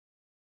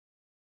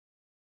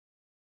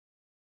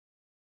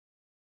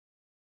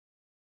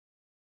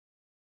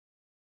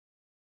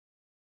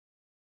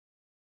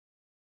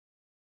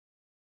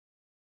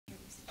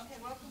Okay,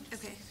 welcome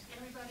Okay.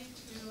 everybody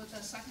to the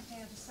second day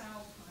of the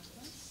Sowell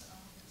conference.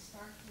 We'll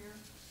start here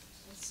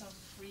with some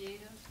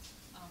creative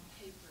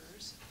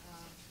papers.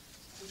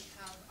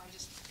 I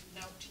just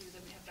note to you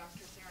that we have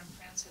Dr. Theron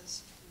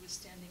Francis, who is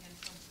standing in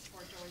for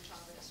Joey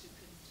Chavez, who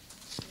couldn't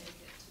make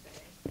it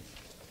today.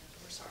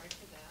 We're sorry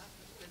for that,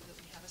 but good that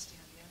we have a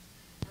stand-in.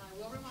 And I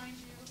will remind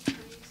you,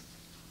 please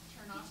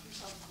turn off your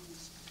cell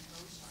phones. I'm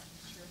really sorry.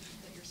 Make sure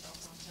that your cell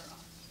phones are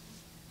off.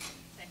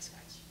 Thanks,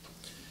 guys.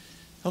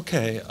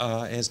 Okay,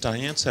 as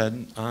Diane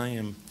said, I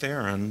am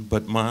Theron,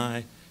 but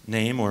my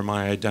name or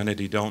my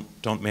identity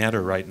don't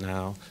matter right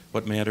now.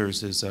 What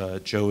matters is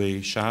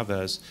Joey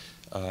Chavez,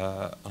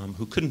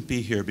 who couldn't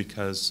be here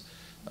because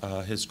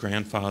his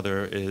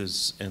grandfather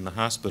is in the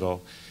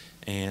hospital,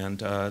 and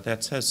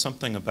that says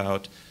something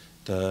about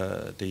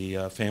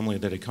the family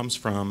that he comes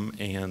from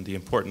and the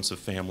importance of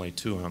family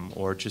to him,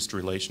 or just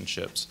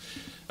relationships.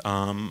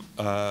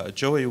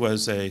 Joey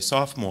was a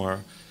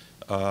sophomore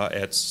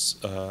at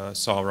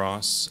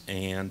Sowell,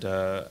 and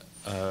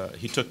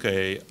he took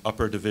a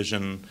upper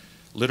division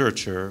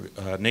literature,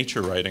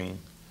 nature writing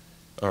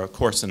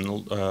course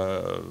in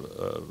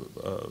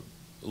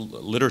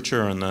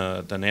literature in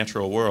the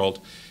natural world.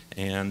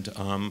 And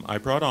I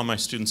brought all my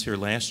students here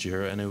last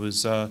year, and it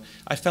was I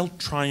felt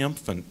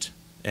triumphant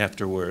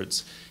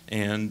afterwards.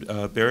 And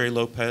Barry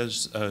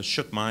Lopez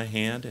shook my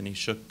hand, and he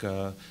shook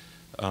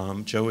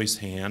Joey's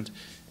hand.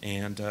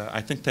 And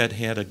I think that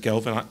had a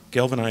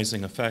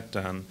galvanizing effect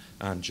on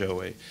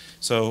Joey.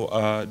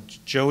 So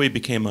Joey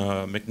became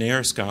a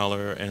McNair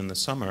Scholar in the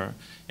summer,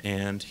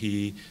 and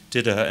he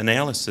did an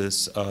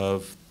analysis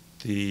of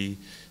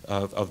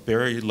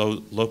Barry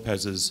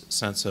Lopez's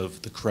sense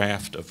of the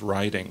craft of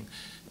writing.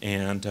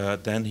 And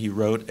then he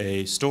wrote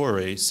a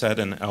story set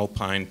in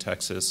Alpine,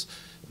 Texas,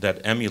 that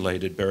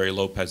emulated Barry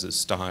Lopez's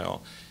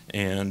style.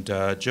 And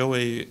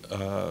Joey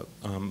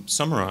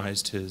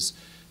summarized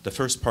the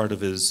first part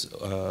of his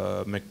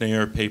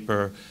McNair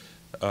paper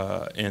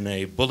in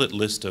a bullet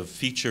list of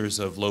features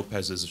of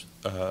Lopez's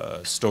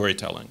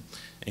storytelling.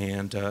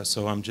 And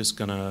so I'm just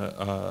going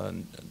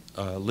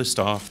to list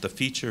off the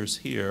features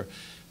here.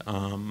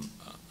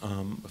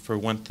 For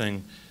one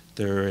thing,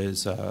 there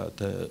is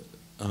the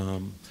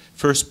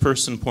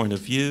first-person point of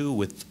view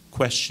with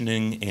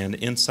questioning and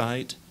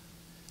insight,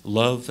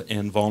 love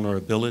and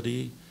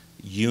vulnerability,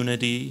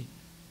 unity,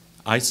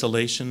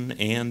 isolation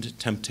and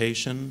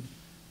temptation,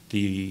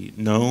 the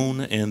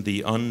known and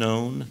the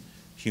unknown,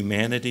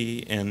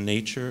 humanity and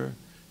nature,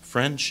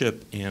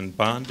 friendship and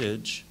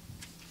bondage,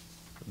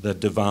 the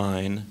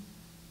divine,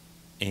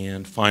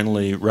 and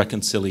finally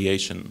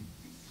reconciliation.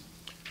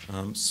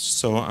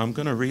 So I'm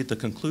going to read the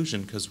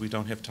conclusion because we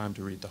don't have time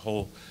to read the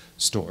whole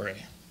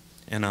story.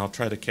 And I'll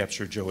try to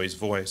capture Joey's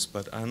voice,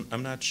 but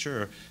I'm not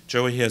sure.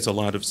 Joey has a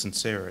lot of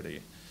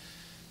sincerity.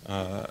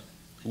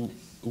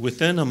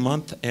 Within a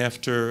month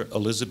after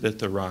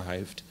Elizabeth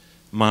arrived,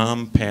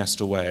 Mom passed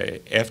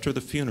away. After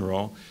the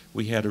funeral,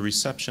 we had a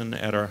reception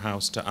at our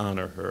house to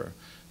honor her.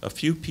 A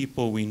few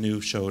people we knew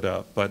showed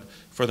up, but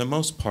for the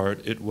most part,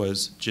 it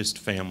was just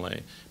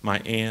family. My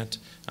aunt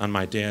on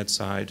my dad's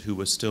side, who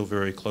was still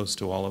very close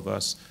to all of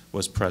us,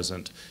 was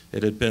present.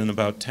 It had been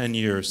about 10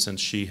 years since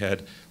she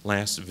had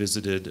last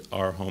visited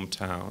our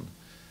hometown.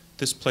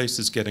 This place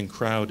is getting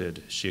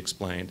crowded, she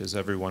explained, as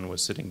everyone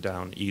was sitting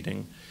down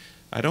eating.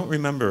 I don't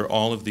remember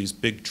all of these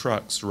big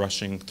trucks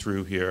rushing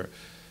through here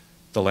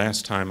the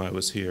last time I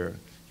was here.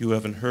 You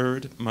haven't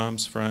heard?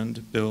 Mom's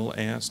friend Bill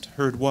asked.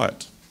 Heard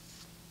what?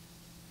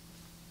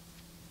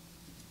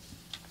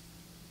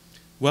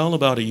 Well,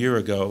 about a year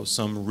ago,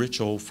 some rich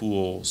old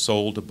fool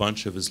sold a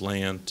bunch of his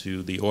land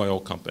to the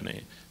oil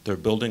company. They're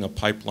building a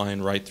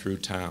pipeline right through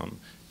town.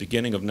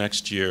 Beginning of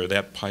next year,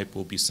 that pipe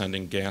will be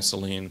sending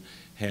gasoline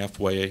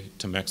halfway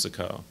to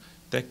Mexico.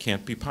 That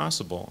can't be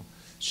possible.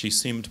 She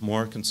seemed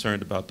more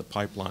concerned about the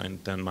pipeline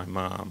than my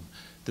mom.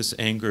 This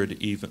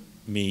angered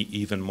me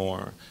even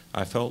more.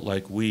 I felt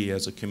like we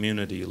as a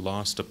community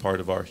lost a part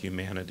of our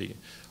humanity.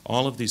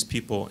 All of these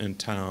people in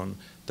town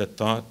that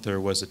thought there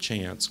was a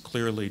chance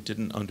clearly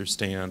didn't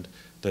understand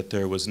that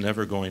there was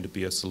never going to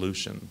be a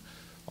solution.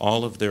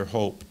 All of their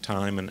hope,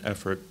 time, and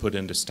effort put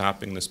into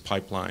stopping this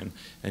pipeline,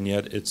 and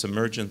yet its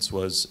emergence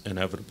was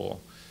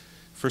inevitable.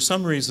 For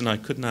some reason, I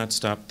could not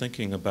stop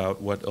thinking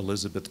about what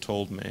Elizabeth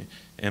told me,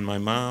 and my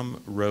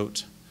mom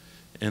wrote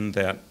in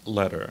that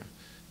letter,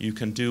 "You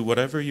can do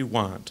whatever you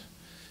want."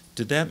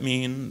 Did that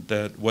mean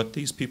that what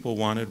these people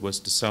wanted was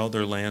to sell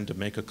their land to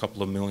make a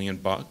couple of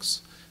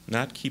 $1,000,000,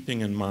 not keeping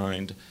in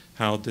mind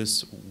how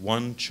this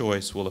one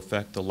choice will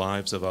affect the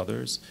lives of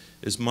others?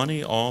 Is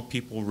money all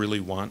people really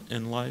want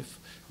in life?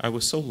 I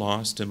was so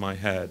lost in my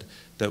head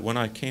that when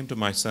I came to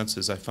my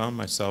senses, I found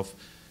myself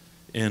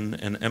in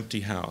an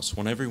empty house.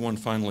 When everyone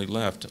finally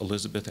left,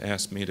 Elizabeth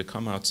asked me to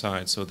come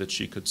outside so that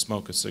she could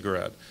smoke a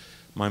cigarette.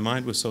 My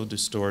mind was so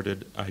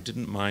distorted, I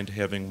didn't mind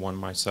having one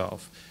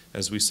myself.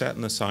 As we sat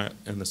in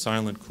the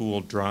silent,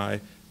 cool, dry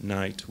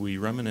night, we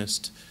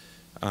reminisced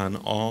on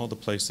all the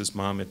places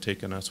Mom had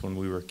taken us when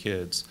we were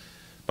kids.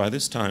 By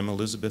this time,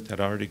 Elizabeth had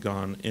already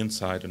gone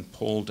inside and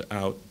pulled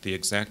out the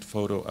exact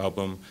photo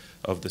album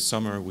of the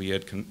summer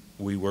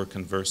we were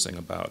conversing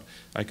about.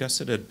 I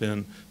guess it had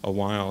been a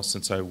while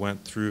since I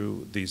went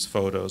through these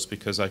photos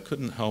because I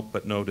couldn't help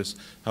but notice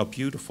how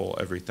beautiful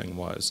everything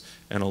was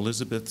and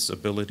Elizabeth's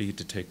ability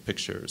to take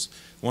pictures.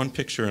 One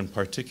picture in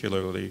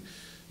particular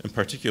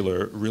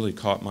really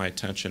caught my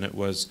attention. It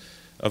was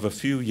of a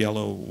few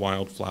yellow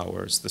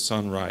wildflowers, the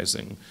sun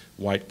rising,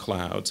 white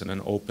clouds, and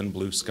an open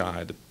blue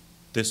sky.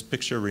 This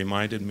picture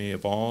reminded me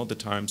of all the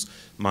times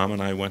Mom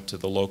and I went to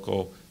the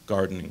local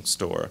gardening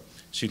store.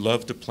 She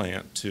loved to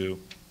plant, to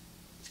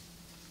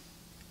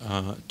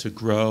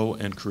grow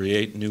and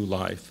create new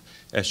life,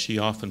 as she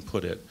often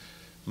put it.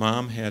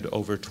 Mom had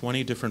over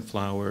 20 different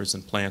flowers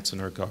and plants in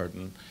her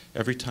garden.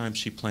 Every time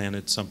she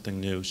planted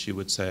something new, she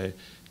would say,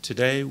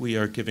 "Today we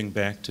are giving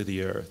back to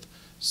the earth.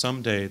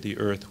 Someday the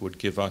earth would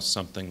give us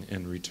something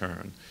in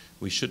return.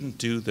 We shouldn't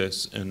do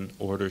this in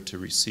order to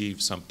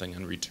receive something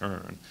in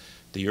return.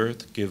 The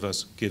earth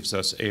gives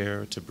us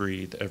air to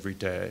breathe every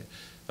day,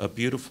 a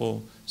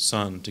beautiful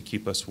sun to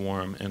keep us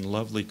warm, and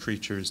lovely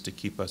creatures to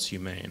keep us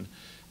humane."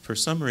 For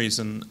some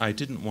reason, I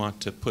didn't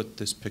want to put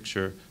this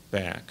picture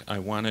back. I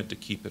wanted to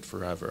keep it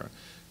forever,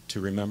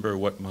 to remember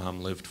what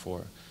Mom lived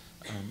for.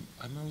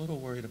 I'm a little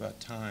worried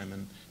about time,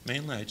 and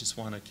mainly I just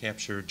want to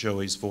capture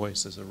Joey's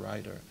voice as a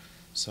writer.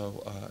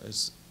 So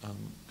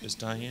is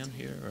Diane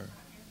here?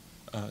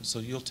 Or, so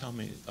you'll tell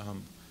me,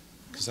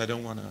 because I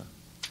don't want to...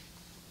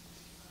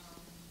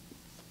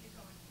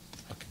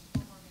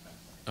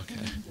 Okay.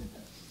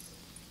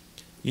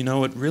 You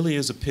know, it really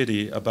is a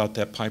pity about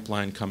that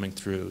pipeline coming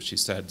through, she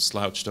said,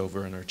 slouched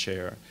over in her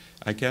chair.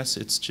 I guess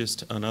it's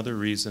just another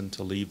reason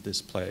to leave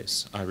this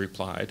place, I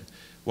replied.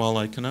 Well,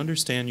 I can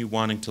understand you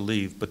wanting to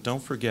leave, but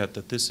don't forget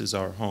that this is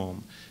our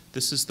home.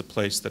 This is the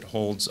place that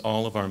holds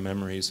all of our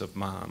memories of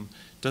Mom.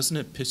 Doesn't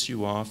it piss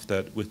you off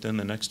that within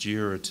the next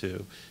year or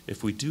two,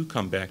 if we do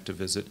come back to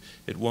visit,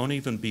 it won't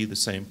even be the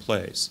same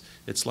place?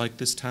 It's like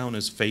this town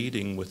is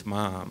fading with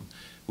Mom.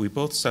 We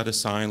both sat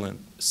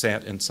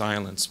in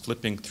silence,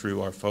 flipping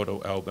through our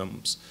photo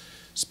albums,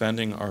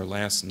 spending our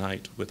last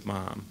night with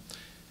Mom.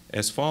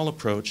 As fall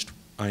approached,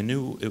 I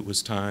knew it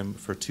was time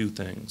for two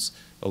things: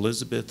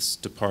 Elizabeth's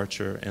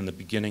departure and the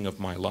beginning of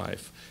my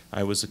life.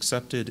 I was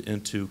accepted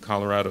into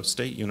Colorado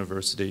State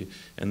University,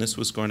 and this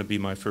was going to be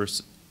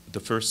the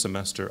first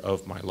semester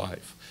of my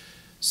life.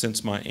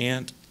 Since my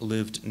aunt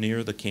lived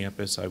near the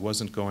campus, I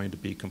wasn't going to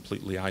be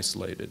completely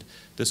isolated.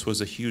 This was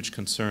a huge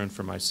concern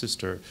for my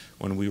sister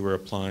when we were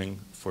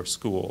applying for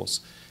schools.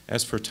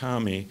 As for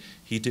Tommy,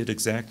 he did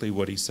exactly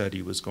what he said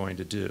he was going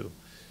to do: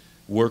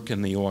 work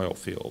in the oil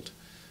field.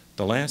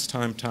 The last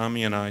time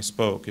Tommy and I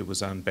spoke, it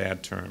was on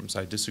bad terms.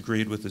 I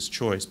disagreed with his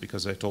choice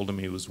because I told him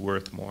he was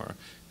worth more.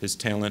 His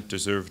talent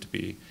deserved to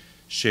be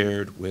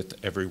shared with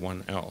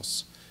everyone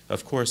else.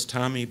 Of course,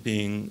 Tommy,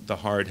 being the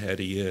hardhead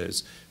he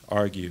is,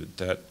 argued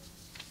that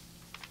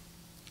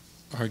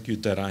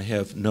I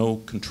have no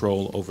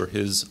control over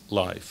his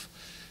life,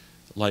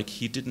 like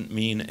he didn't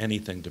mean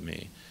anything to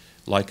me,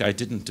 like I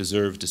didn't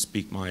deserve to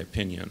speak my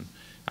opinion.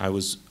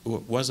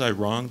 Was I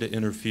wrong to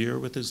interfere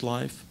with his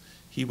life?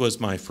 He was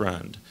my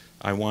friend.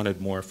 I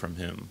wanted more from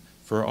him,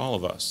 for all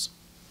of us.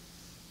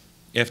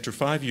 After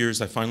 5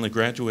 years, I finally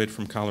graduated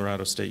from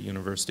Colorado State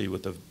University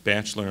with a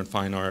Bachelor in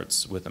Fine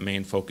Arts with a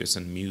main focus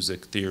in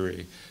music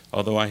theory.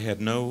 Although I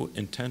had no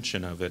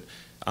intention of it,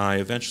 I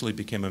eventually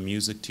became a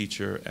music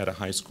teacher at a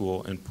high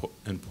school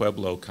in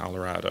Pueblo,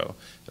 Colorado.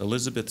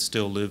 Elizabeth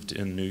still lived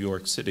in New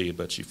York City,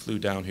 but she flew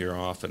down here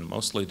often,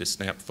 mostly to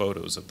snap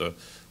photos of the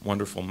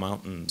wonderful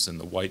mountains and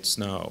the white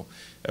snow.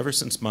 Ever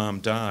since Mom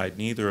died,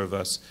 neither of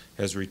us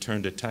has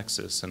returned to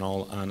Texas. In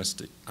all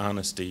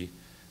honesty,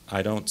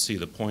 I don't see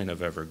the point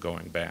of ever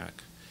going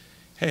back.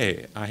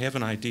 Hey, I have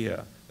an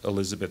idea,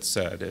 Elizabeth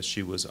said as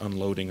she was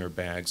unloading her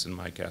bags in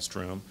my guest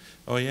room.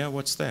 Oh yeah,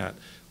 what's that?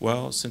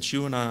 Well, since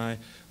you and I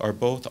are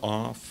both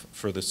off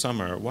for the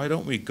summer, why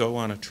don't we go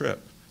on a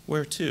trip?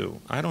 Where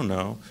to? I don't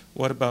know.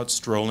 What about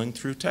strolling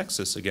through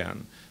Texas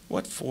again?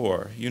 What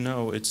for? You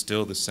know, it's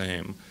still the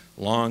same.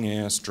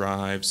 Long-ass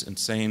drives,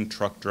 insane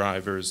truck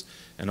drivers,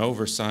 and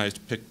oversized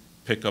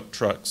pickup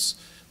trucks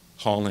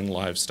hauling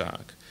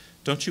livestock.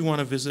 Don't you want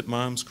to visit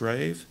Mom's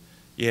grave?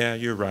 Yeah,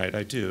 you're right,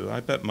 I do.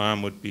 I bet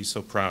Mom would be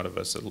so proud of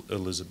us,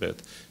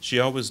 Elizabeth. She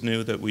always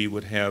knew that we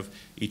would have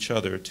each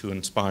other to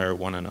inspire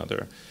one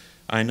another.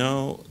 I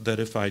know that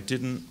if I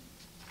didn't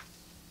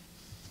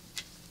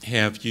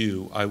have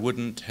you, I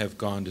wouldn't have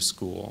gone to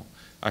school.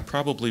 I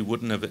probably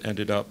wouldn't have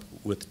ended up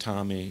with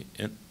Tommy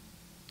in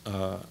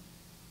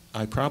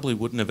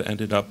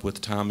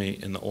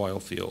the oil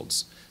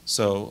fields.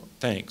 So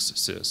thanks,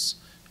 sis.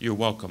 You're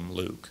welcome,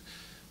 Luke.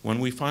 When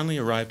we finally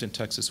arrived in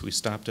Texas, we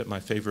stopped at my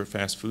favorite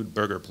fast food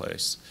burger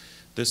place.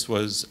 This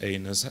was a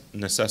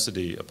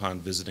necessity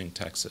upon visiting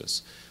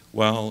Texas.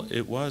 Well,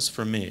 it was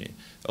for me.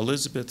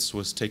 Elizabeth's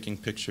was taking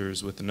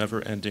pictures with the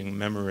never-ending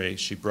memory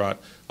she brought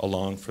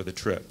along for the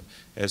trip.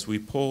 As we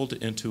pulled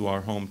into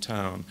our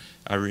hometown,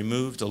 I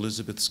removed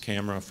Elizabeth's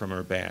camera from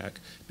her bag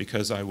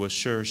because I was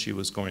sure she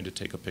was going to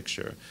take a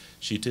picture.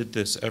 She did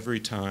this every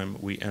time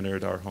we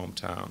entered our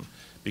hometown.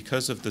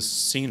 Because of the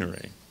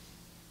scenery,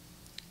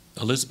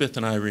 Elizabeth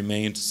and I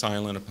remained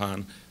silent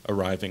upon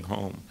arriving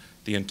home.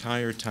 The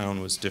entire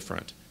town was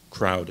different,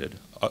 crowded,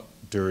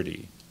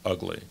 dirty,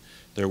 ugly.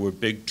 There were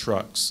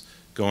trucks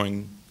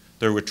going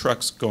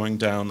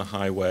down the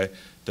highway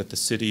that the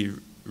city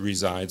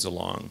resides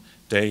along,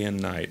 day and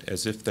night,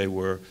 as if they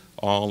were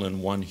all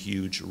in one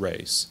huge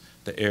race.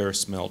 The air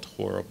smelled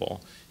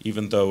horrible,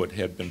 even though it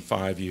had been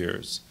 5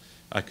 years.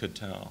 I could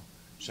tell.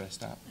 Should I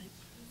stop?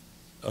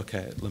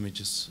 Okay, let me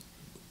just,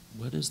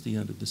 what is the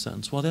end of the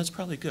sentence? Well, that's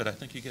probably good. I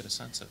think you get a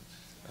sense of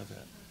it.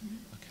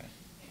 Okay.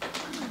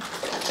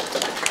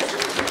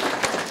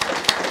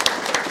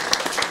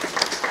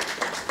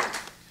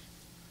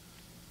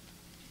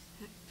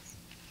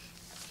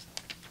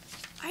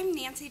 I'm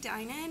Nancy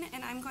Dinan,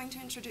 and I'm going to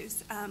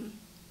introduce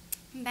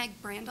Meg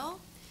Brandl,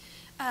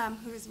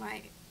 who is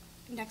my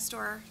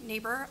next-door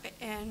neighbor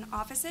in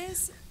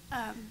offices.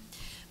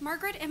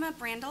 Margaret Emma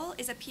Brandl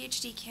is a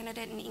PhD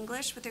candidate in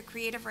English with a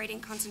creative writing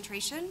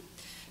concentration.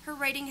 Her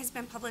writing has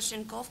been published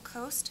in Gulf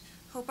Coast,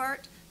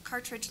 Hobart,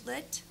 Cartridge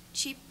Lit,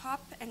 Cheap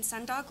Pop, and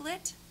Sundog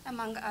Lit,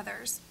 among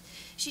others.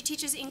 She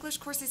teaches English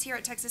courses here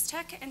at Texas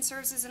Tech and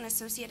serves as an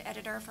associate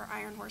editor for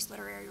Iron Horse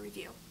Literary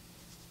Review.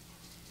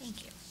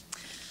 Thank you.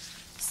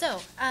 So,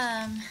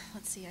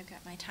 let's see, I've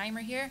got my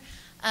timer here.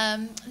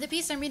 The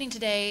piece I'm reading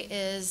today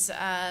is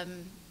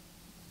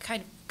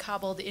kind of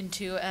cobbled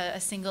into a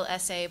single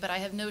essay, but I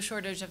have no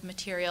shortage of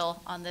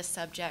material on this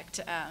subject.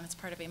 It's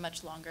part of a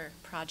much longer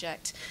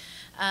project.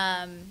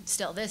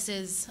 Still, this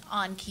is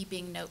on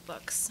keeping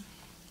notebooks.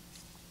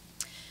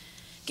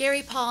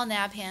 Gary Paul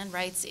Nabhan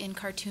writes in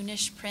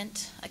cartoonish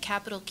print, a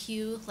capital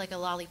Q like a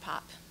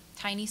lollipop,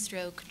 tiny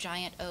stroke,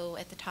 giant O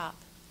at the top.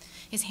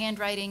 His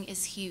handwriting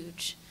is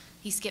huge.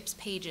 He skips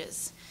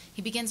pages.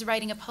 He begins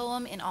writing a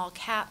poem in all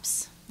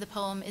caps. The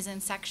poem is in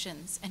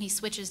sections, and he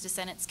switches to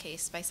sentence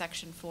case by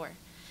section 4.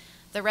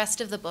 The rest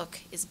of the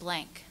book is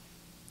blank.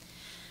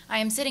 I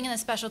am sitting in the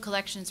Special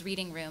Collections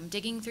reading room,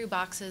 digging through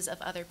boxes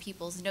of other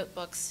people's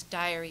notebooks,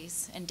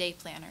 diaries, and day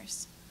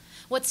planners.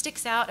 What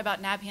sticks out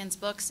about Nabhan's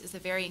books is the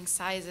varying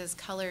sizes,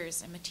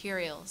 colors, and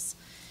materials.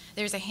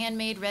 There's a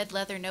handmade red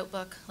leather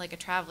notebook, like a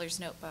traveler's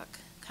notebook.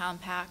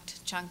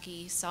 Compact,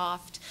 chunky,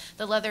 soft,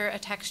 the leather a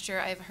texture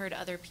I've heard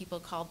other people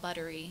call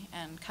buttery,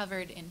 and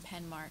covered in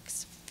pen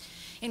marks.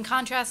 In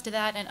contrast to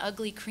that, an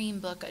ugly cream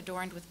book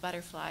adorned with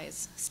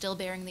butterflies, still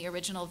bearing the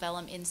original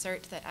vellum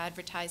insert that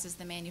advertises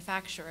the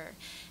manufacturer,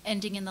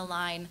 ending in the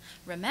line,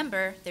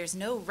 "Remember, there's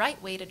no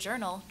right way to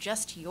journal,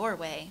 just your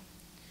way."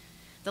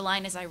 The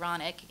line is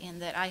ironic in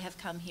that I have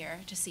come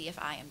here to see if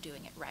I am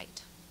doing it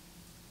right.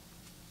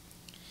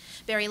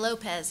 Barry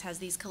Lopez has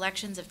these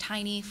collections of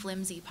tiny,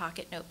 flimsy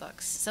pocket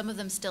notebooks, some of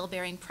them still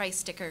bearing price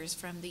stickers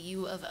from the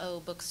U of O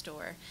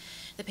bookstore.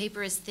 The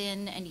paper is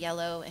thin and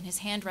yellow, and his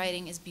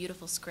handwriting is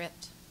beautiful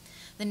script.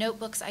 The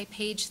notebooks I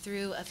page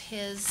through of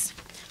his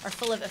are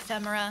full of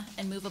ephemera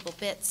and movable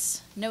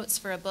bits, notes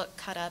for a book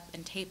cut up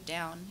and taped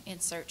down in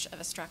search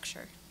of a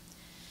structure.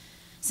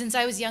 Since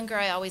I was younger,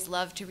 I always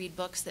loved to read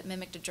books that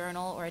mimicked a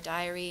journal or a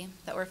diary,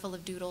 that were full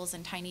of doodles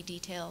and tiny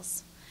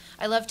details.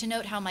 I love to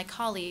note how my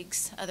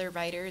colleagues, other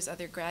writers,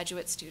 other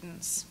graduate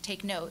students,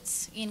 take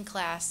notes in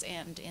class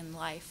and in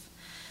life.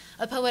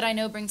 A poet I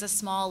know brings a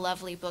small,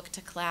 lovely book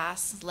to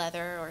class,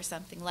 leather or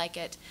something like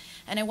it,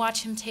 and I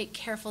watch him take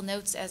careful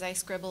notes as I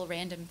scribble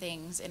random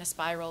things in a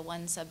spiral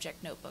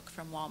one-subject notebook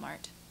from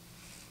Walmart.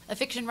 A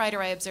fiction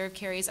writer I observe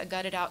carries a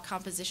gutted-out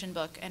composition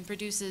book and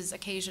produces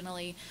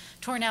occasionally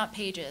torn-out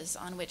pages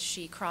on which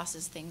she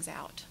crosses things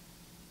out.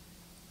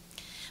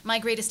 My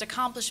greatest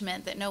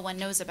accomplishment that no one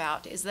knows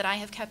about is that I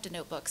have kept a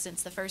notebook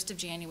since the 1st of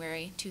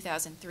January,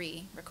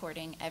 2003,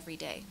 recording every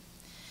day.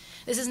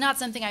 This is not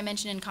something I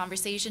mention in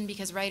conversation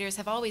because writers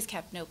have always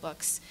kept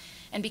notebooks,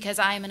 and because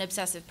I am an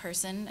obsessive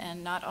person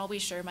and not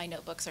always sure my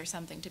notebooks are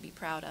something to be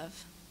proud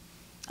of.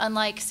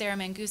 Unlike Sarah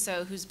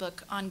Manguso, whose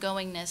book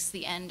Ongoingness,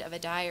 The End of a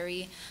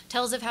Diary,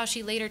 tells of how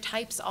she later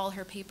types all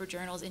her paper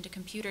journals into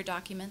computer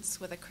documents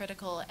with a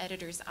critical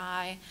editor's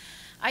eye,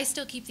 I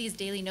still keep these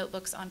daily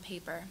notebooks on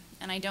paper,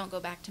 and I don't go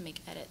back to make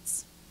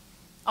edits.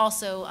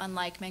 Also,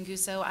 unlike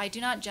Manguso, I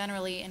do not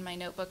generally in my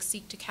notebooks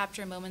seek to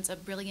capture moments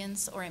of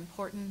brilliance or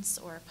importance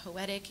or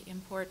poetic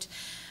import.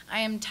 I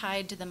am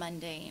tied to the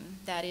mundane.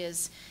 That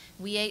is,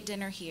 we ate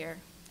dinner here.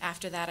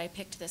 After that, I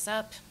picked this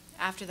up.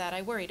 After that,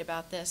 I worried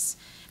about this.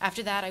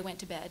 After that, I went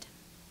to bed.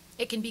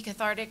 It can be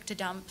cathartic to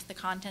dump the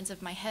contents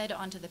of my head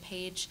onto the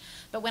page,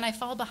 but when I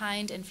fall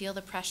behind and feel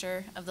the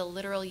pressure of the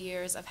literal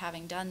years of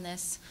having done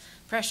this,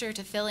 pressure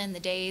to fill in the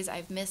days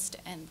I've missed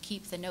and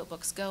keep the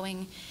notebooks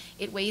going,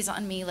 it weighs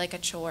on me like a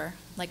chore,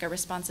 like a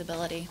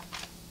responsibility.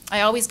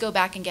 I always go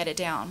back and get it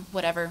down,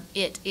 whatever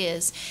it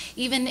is,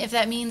 even if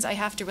that means I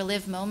have to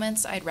relive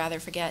moments I'd rather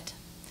forget.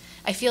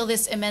 I feel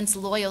this immense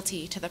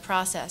loyalty to the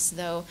process,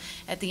 though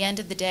at the end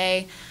of the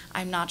day,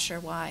 I'm not sure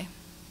why.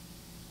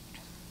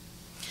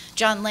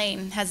 John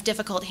Lane has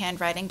difficult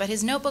handwriting, but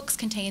his notebooks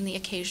contain the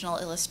occasional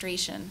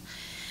illustration.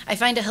 I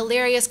find a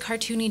hilarious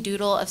cartoony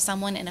doodle of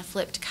someone in a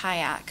flipped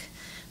kayak.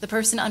 The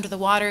person under the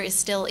water is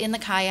still in the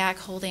kayak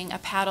holding a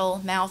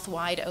paddle, mouth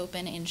wide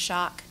open in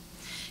shock.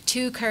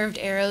 2 curved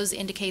arrows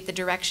indicate the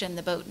direction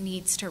the boat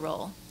needs to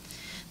roll.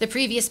 The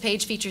previous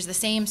page features the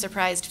same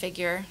surprised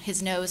figure,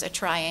 his nose a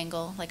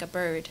triangle, like a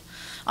bird,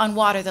 on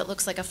water that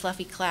looks like a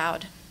fluffy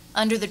cloud.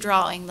 Under the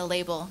drawing, the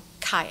label,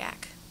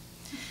 kayak.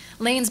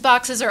 Lane's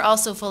boxes are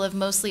also full of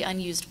mostly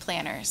unused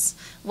planners,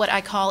 what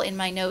I call in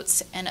my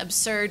notes an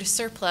absurd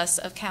surplus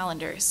of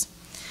calendars.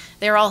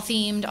 They're all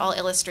themed, all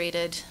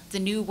illustrated, the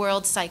New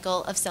World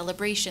Cycle of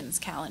Celebrations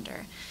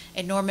calendar,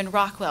 a Norman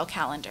Rockwell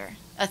calendar,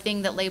 a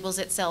thing that labels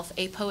itself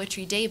a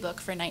Poetry Daybook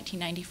for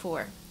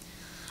 1994.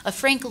 A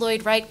Frank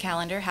Lloyd Wright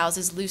calendar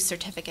houses loose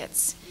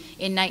certificates.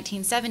 In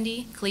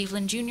 1970,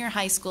 Cleveland Junior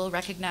High School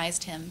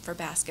recognized him for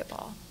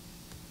basketball.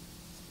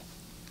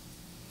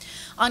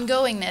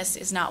 Ongoingness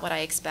is not what I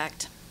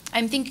expect.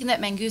 I'm thinking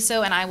that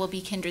Manguso and I will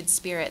be kindred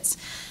spirits,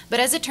 but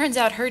as it turns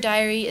out, her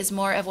diary is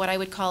more of what I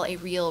would call a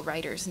real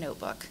writer's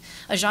notebook,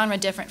 a genre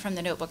different from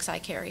the notebooks I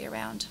carry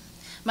around.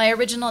 My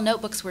original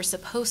notebooks were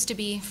supposed to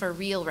be for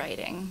real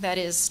writing, that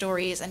is,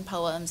 stories and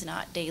poems,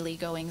 not daily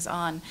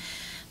goings-on.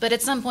 But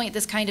at some point,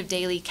 this kind of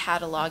daily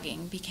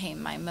cataloging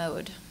became my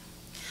mode.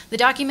 The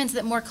documents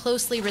that more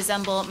closely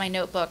resemble my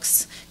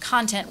notebooks,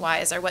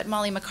 content-wise, are what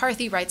Molly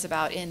McCarthy writes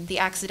about in The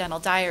Accidental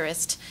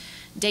Diarist,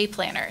 day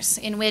planners,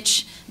 in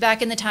which,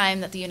 back in the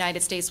time that the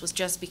United States was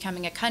just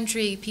becoming a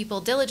country, people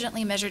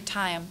diligently measured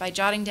time by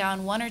jotting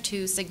down 1 or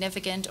 2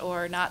 significant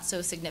or not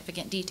so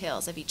significant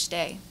details of each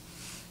day.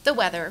 The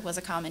weather was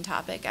a common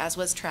topic, as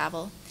was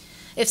travel.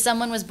 If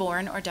someone was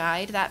born or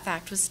died, that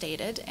fact was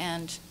stated,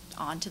 and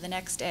on to the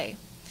next day.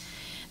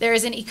 There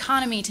is an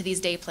economy to these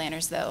day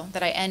planners, though,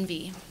 that I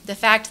envy, the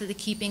fact that the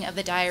keeping of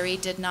the diary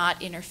did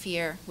not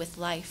interfere with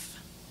life.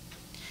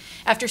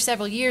 After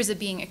several years of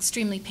being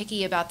extremely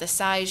picky about the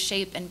size,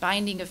 shape, and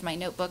binding of my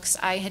notebooks,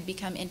 I had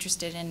become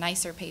interested in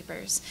nicer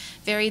papers,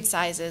 varied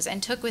sizes,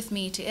 and took with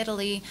me to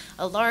Italy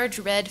a large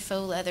red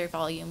faux leather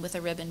volume with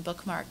a ribbon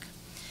bookmark.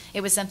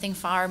 It was something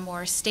far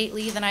more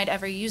stately than I'd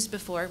ever used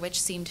before,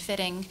 which seemed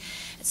fitting,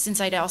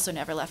 since I'd also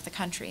never left the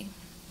country.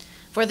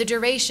 For the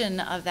duration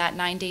of that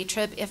 9-day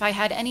trip, if I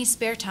had any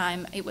spare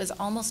time, it was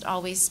almost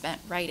always spent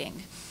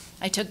writing.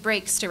 I took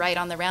breaks to write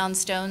on the round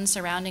stones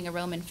surrounding a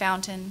Roman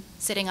fountain,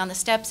 sitting on the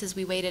steps as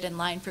we waited in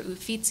line for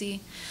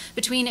Uffizi,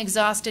 between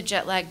exhausted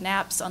jet-lagged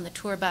naps on the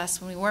tour bus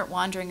when we weren't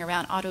wandering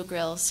around auto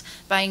grills,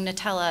 buying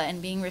Nutella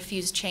and being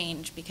refused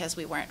change because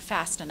we weren't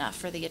fast enough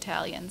for the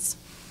Italians.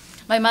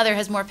 My mother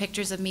has more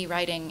pictures of me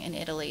writing in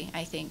Italy,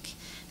 I think,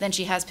 than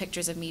she has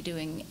pictures of me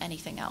doing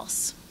anything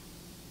else.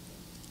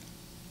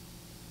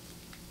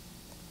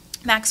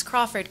 Max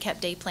Crawford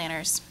kept day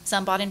planners,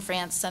 some bought in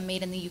France, some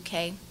made in the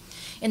UK.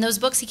 In those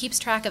books, he keeps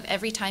track of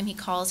every time he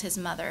calls his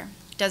mother,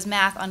 does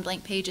math on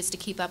blank pages to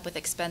keep up with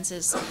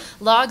expenses,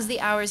 logs the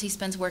hours he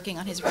spends working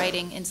on his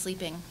writing and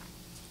sleeping.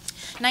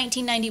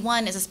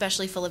 1991 is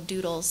especially full of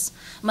doodles.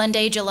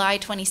 Monday, July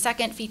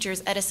 22nd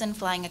features Edison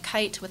flying a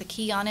kite with a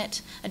key on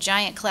it, a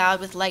giant cloud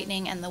with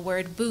lightning, and the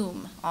word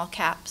boom, all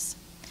caps.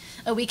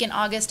 A week in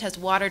August has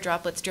water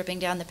droplets dripping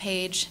down the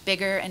page,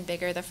 bigger and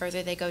bigger the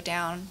further they go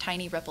down,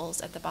 tiny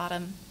ripples at the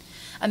bottom.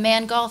 A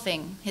man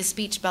golfing, his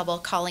speech bubble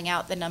calling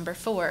out the number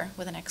 4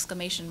 with an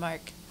exclamation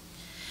mark.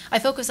 I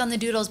focus on the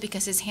doodles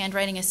because his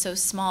handwriting is so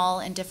small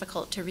and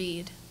difficult to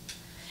read.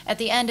 At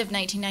the end of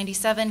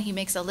 1997, he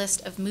makes a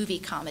list of movie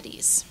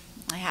comedies.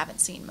 I haven't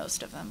seen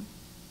most of them.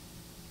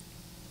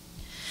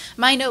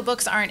 My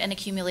notebooks aren't an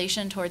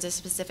accumulation towards a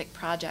specific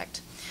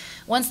project.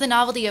 Once the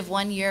novelty of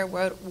one year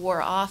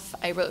wore off,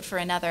 I wrote for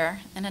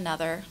another, and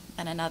another,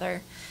 and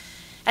another.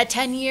 At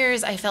 10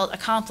 years, I felt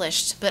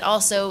accomplished, but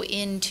also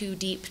in too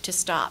deep to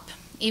stop.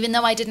 Even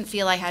though I didn't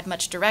feel I had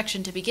much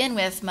direction to begin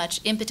with, much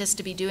impetus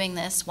to be doing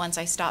this once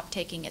I stopped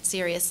taking it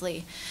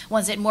seriously,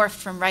 once it morphed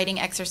from writing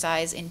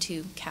exercise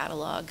into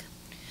catalog.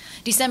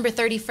 December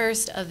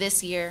 31st of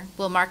this year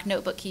will mark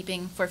notebook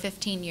keeping for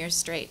 15 years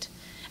straight,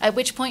 at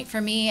which point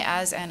for me,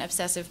 as an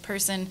obsessive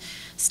person,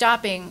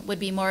 stopping would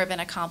be more of an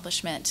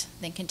accomplishment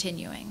than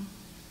continuing.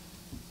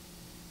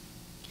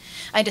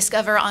 I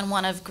discover on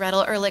one of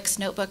Gretel Ehrlich's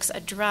notebooks a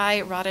dry,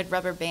 rotted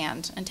rubber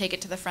band and take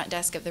it to the front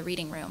desk of the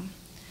reading room.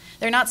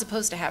 They're not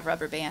supposed to have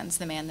rubber bands,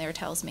 the man there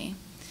tells me.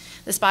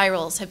 The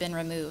spirals have been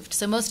removed,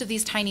 so most of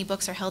these tiny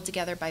books are held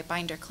together by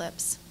binder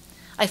clips.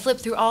 I flip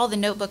through all the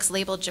notebooks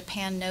labeled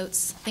Japan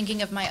Notes,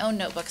 thinking of my own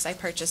notebooks I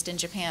purchased in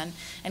Japan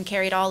and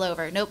carried all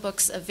over,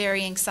 notebooks of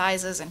varying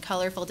sizes and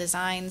colorful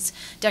designs,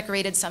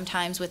 decorated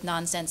sometimes with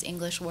nonsense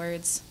English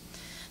words.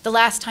 The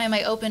last time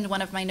I opened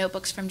one of my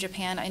notebooks from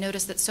Japan, I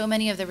noticed that so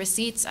many of the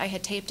receipts I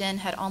had taped in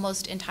had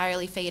almost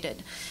entirely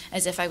faded,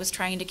 as if I was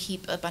trying to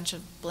keep a bunch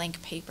of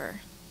blank paper.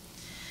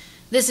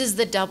 This is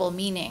the double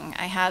meaning.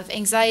 I have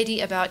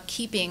anxiety about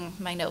keeping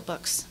my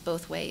notebooks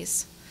both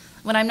ways.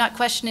 when I'm not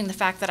questioning the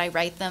fact that I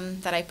write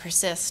them, that I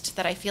persist,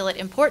 that I feel it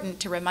important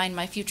to remind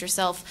my future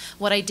self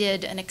what I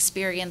did and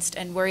experienced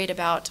and worried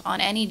about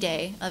on any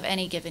day of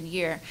any given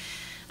year,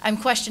 I'm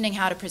questioning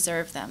how to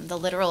preserve them, the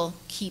literal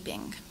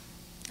keeping.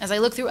 As I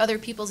look through other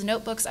people's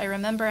notebooks, I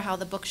remember how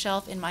the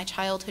bookshelf in my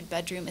childhood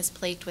bedroom is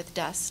plagued with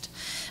dust.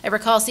 I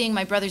recall seeing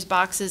my brother's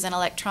boxes and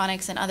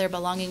electronics and other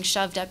belongings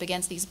shoved up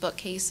against these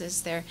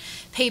bookcases, their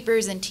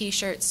papers and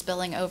T-shirts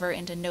spilling over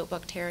into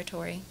notebook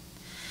territory.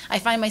 I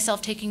find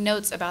myself taking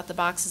notes about the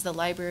boxes the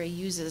library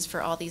uses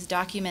for all these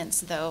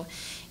documents, though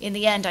in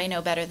the end I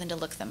know better than to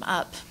look them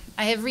up.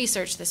 I have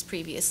researched this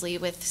previously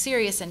with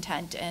serious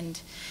intent,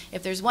 and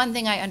if there's one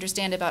thing I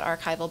understand about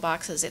archival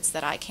boxes, it's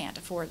that I can't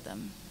afford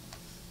them.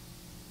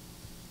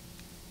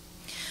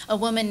 A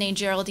woman named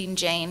Geraldine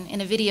Jane,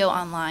 in a video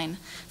online,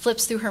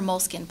 flips through her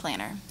moleskin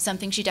planner,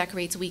 something she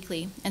decorates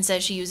weekly, and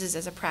says she uses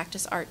as a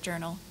practice art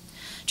journal.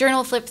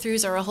 Journal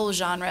flip-throughs are a whole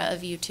genre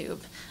of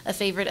YouTube, a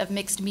favorite of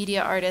mixed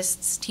media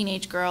artists,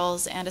 teenage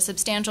girls, and a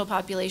substantial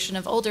population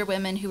of older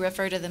women who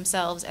refer to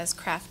themselves as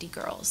crafty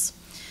girls.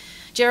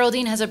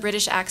 Geraldine has a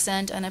British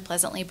accent and a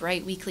pleasantly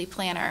bright weekly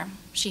planner.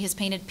 She has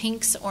painted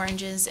pinks,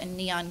 oranges, and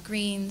neon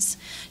greens.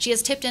 She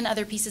has tipped in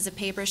other pieces of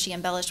paper she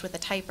embellished with a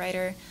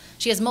typewriter.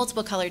 She has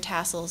multiple colored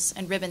tassels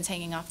and ribbons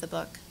hanging off the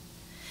book.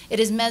 It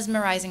is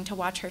mesmerizing to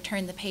watch her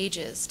turn the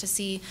pages, to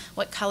see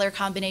what color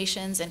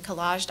combinations and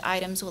collaged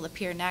items will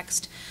appear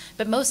next,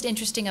 but most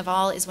interesting of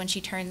all is when she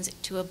turns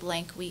to a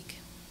blank week.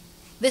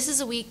 This is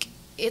a week,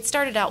 it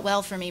started out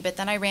well for me, but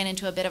then I ran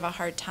into a bit of a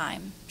hard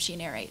time, she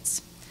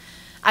narrates.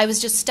 I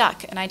was just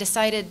stuck, and I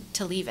decided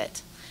to leave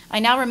it. I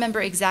now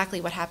remember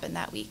exactly what happened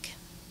that week.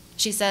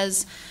 She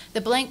says,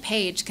 the blank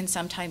page can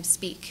sometimes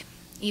speak,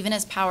 even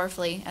as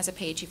powerfully as a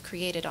page you've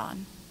created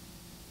on.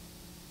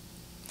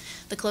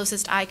 The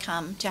closest I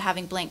come to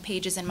having blank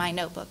pages in my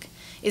notebook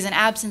is an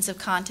absence of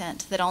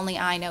content that only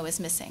I know is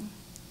missing.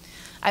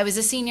 I was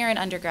a senior in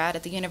undergrad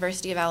at the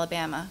University of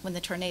Alabama when the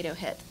tornado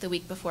hit the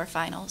week before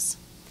finals.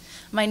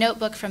 My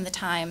notebook from the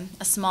time,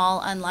 a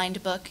small,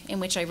 unlined book in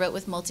which I wrote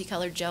with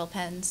multicolored gel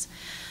pens,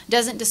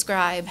 doesn't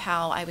describe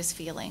how I was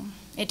feeling.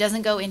 It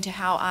doesn't go into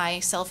how I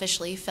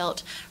selfishly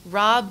felt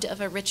robbed of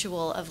a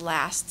ritual of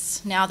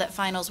lasts now that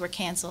finals were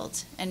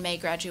canceled and May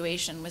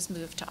graduation was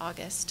moved to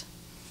August.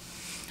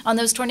 On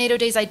those tornado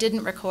days, I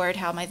didn't record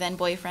how my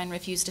then-boyfriend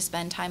refused to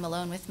spend time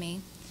alone with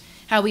me,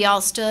 how we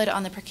all stood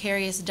on the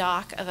precarious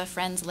dock of a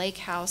friend's lake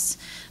house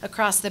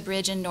across the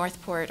bridge in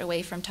Northport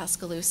away from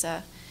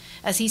Tuscaloosa,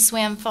 as he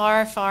swam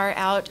far, far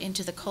out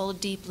into the cold,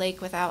 deep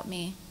lake without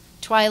me,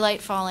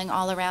 twilight falling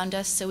all around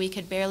us so we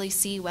could barely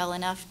see well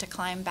enough to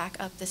climb back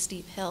up the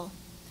steep hill.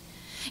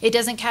 It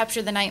doesn't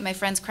capture the night my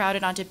friends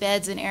crowded onto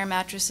beds and air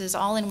mattresses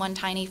all in one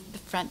tiny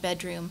front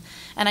bedroom,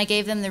 and I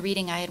gave them the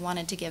reading I had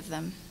wanted to give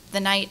them. The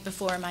night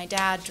before my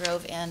dad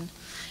drove in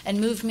and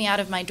moved me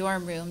out of my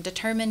dorm room,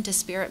 determined to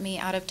spirit me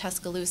out of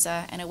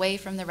Tuscaloosa and away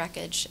from the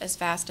wreckage as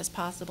fast as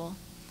possible.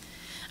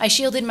 I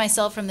shielded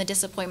myself from the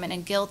disappointment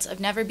and guilt of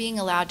never being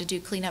allowed to do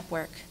cleanup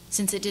work,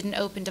 since it didn't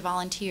open to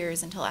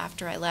volunteers until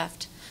after I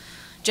left.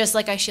 Just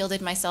like I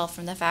shielded myself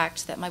from the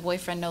fact that my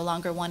boyfriend no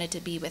longer wanted to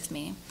be with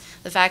me,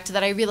 the fact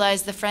that I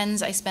realized the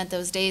friends I spent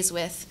those days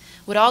with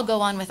would all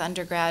go on with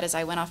undergrad as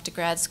I went off to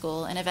grad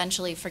school and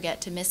eventually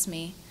forget to miss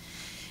me,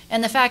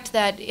 and the fact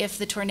that if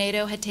the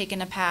tornado had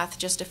taken a path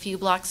just a few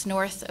blocks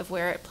north of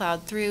where it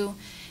plowed through,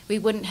 we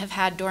wouldn't have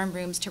had dorm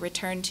rooms to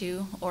return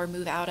to or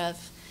move out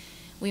of.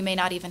 We may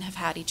not even have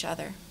had each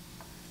other.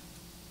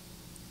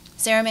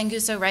 Sarah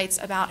Manguso writes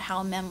about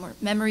how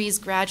memories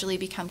gradually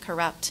become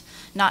corrupt,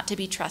 not to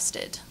be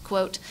trusted.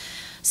 Quote,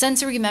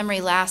 sensory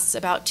memory lasts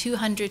about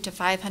 200 to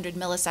 500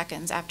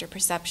 milliseconds after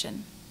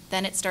perception.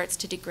 Then it starts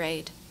to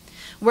degrade.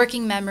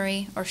 Working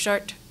memory or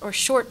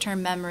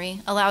short-term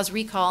memory allows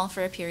recall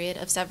for a period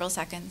of several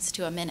seconds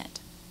to a minute.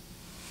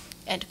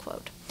 End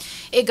quote.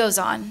 It goes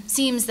on.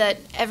 Seems that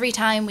every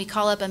time we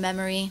call up a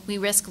memory, we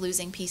risk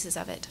losing pieces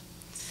of it.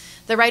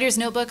 The writer's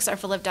notebooks are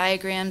full of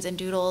diagrams and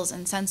doodles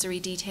and sensory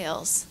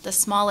details, the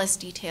smallest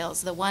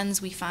details, the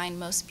ones we find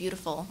most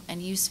beautiful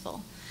and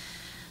useful.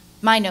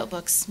 My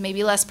notebooks may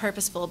be less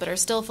purposeful, but are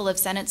still full of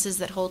sentences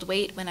that hold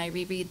weight when I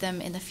reread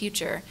them in the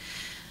future.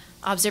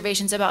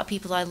 Observations about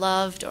people I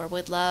loved or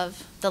would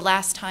love, the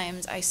last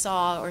times I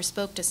saw or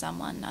spoke to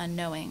someone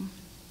unknowing.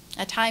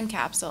 A time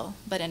capsule,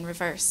 but in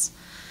reverse,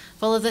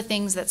 full of the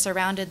things that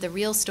surrounded the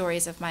real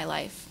stories of my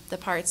life, the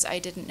parts I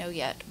didn't know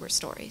yet were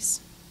stories.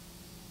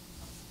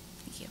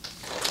 Thank you.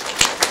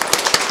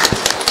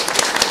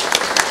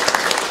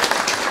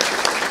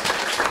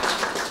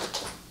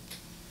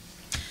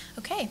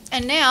 Okay,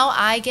 and now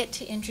I get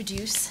to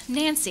introduce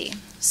Nancy.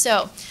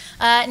 So,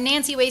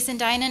 Nancy Wayson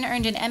Dinan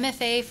earned an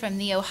MFA from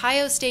The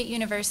Ohio State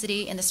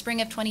University in the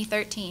spring of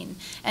 2013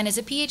 and is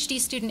a PhD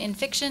student in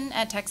fiction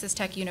at Texas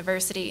Tech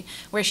University,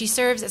 where she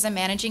serves as a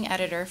managing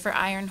editor for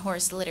Iron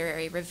Horse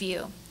Literary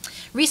Review.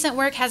 Recent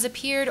work has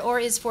appeared or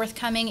is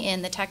forthcoming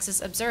in the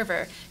Texas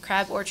Observer,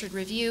 Crab Orchard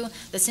Review,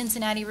 the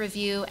Cincinnati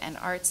Review, and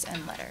Arts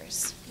and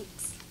Letters.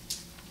 Thanks.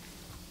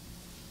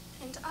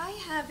 And And I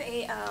have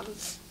a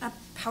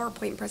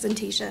PowerPoint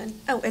presentation.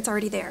 Oh, it's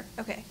already there.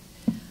 Okay.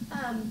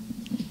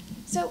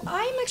 So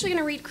I'm actually going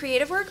to read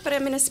creative work, but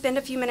I'm going to spend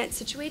a few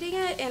minutes situating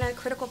it in a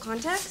critical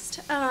context.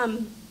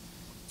 I'm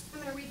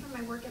going to read from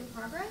my work in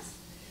progress.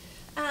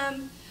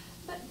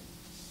 But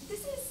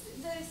this is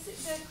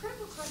the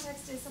critical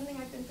context is something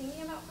I've been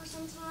thinking about for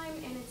some time,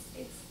 and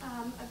it's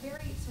a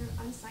very sort of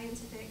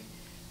unscientific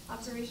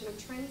observation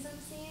of trends I'm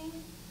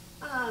seeing.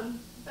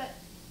 But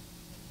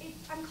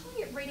I'm calling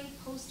it writing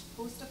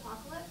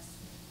post-apocalypse.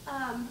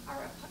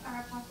 Our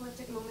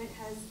apocalyptic moment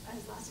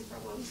has lasted for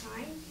a long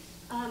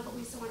time, but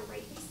we still want to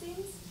write these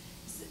things.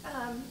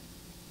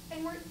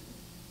 And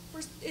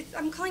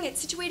I'm calling it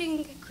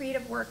situating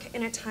creative work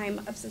in a time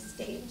of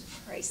sustained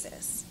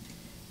crisis.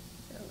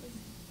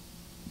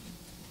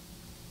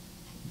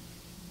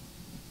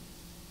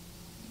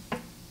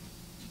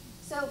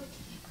 So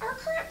our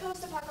current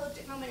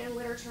post-apocalyptic moment in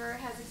literature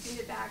has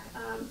extended back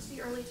to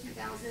the early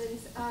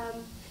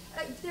 2000s.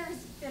 There has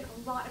been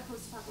a lot of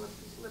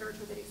post-apocalyptic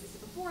literature that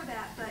existed before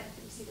that, but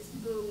we see this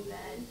boom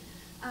then.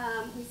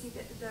 We see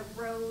that The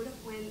Road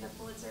win the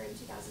Pulitzer in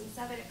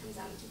 2007. It comes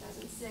out in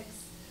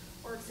 2006.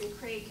 Oryx and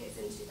Crake is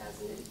in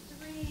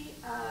 2003.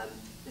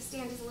 The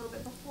Stand is a little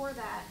bit before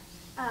that.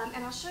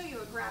 And I'll show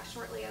you a graph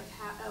shortly of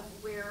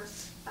where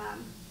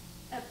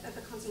of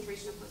the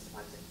concentration of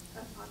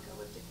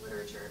post-apocalyptic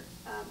literature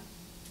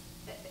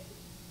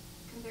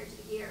compared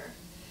to the year.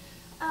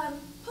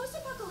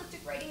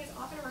 Post-apocalyptic writing is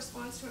often a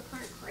response to a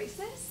current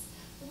crisis,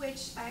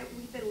 which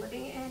we've been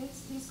living in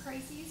these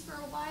crises for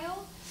a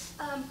while.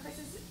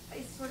 Crisis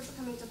is sort of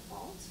becoming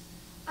default.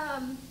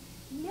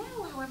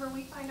 Now, however,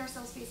 we find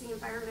ourselves facing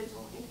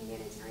environmental and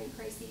humanitarian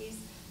crises,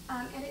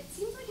 and it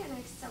seems like at an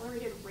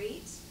accelerated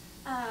rate.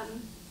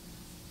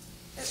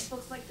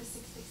 Books like The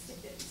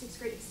Sixth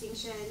Great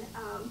Extinction,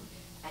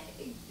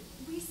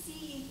 we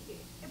see,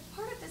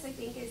 part of this I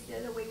think is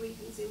the way we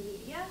consume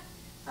media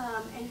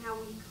and how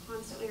we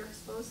constantly are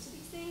exposed to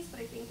these things, but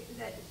I think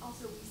that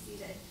also we see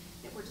that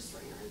we're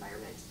destroying our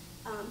environment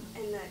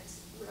and that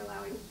we're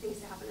allowing things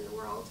to happen in the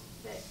world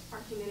that are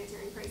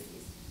humanitarian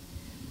crises.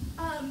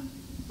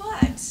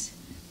 But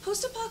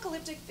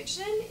post-apocalyptic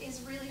fiction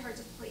is really hard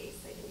to place,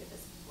 I think, at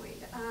this point.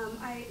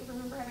 I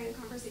remember having a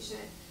conversation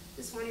at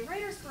the Swanee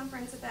Writers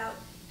Conference about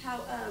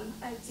how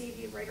a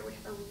debut writer would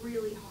have a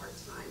really hard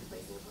time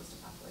placing a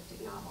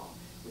post-apocalyptic novel.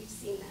 We've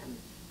seen them.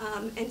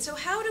 And so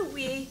how do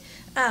we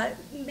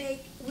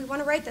we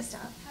want to write this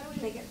stuff, how do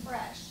we make it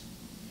fresh?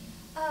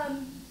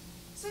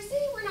 So I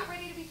say we're not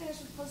ready to be finished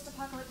with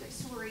post-apocalyptic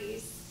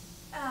stories,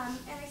 and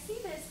I see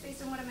this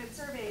based on what I'm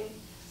observing,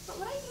 but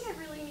what I think I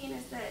really mean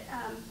is that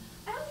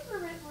I don't think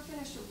we're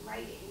finished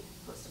writing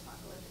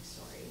post-apocalyptic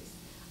stories.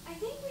 I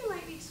think we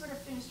might be sort of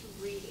finished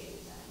reading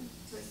them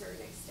to a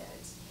certain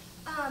extent.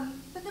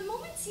 But the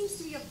moment seems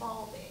to be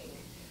evolving,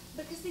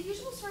 because the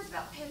usual stories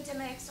about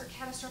pandemics or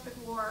catastrophic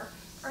war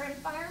or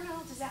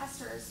environmental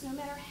disasters, no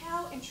matter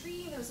how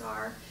intriguing those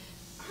are,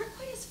 aren't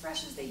quite as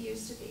fresh as they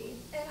used to be.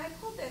 And I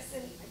pulled this,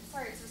 and I'm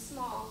sorry it's so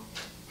small,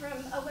 from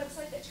a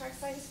website that tracks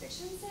science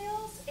fiction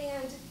sales,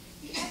 and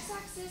the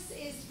x-axis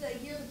is the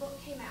year the book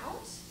came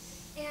out,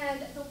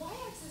 and the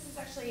y-axis is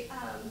actually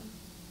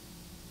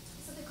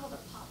something called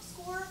a pop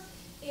score.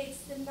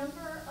 It's the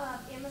number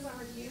of Amazon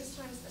reviews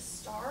times the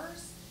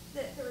stars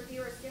that the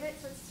reviewers give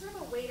it, so it's sort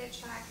of a way to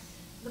track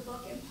the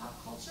book in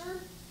pop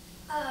culture.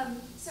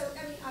 So,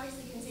 I mean,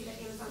 obviously you can see that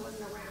Amazon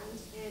wasn't around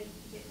in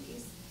the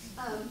 50s,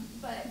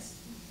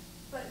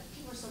 but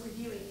people are still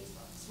reviewing these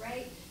books,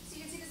 right? So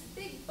you can see this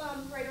big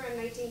bump right around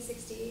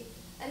 1960,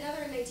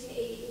 another in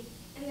 1980,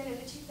 and then in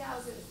the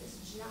 2000s, this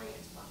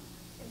giant bump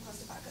in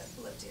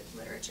post-apocalyptic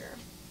literature.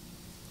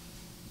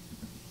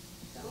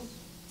 So,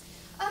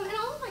 and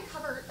all of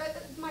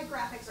my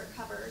graphics are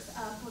covers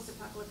of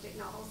post-apocalyptic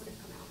novels that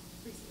have come out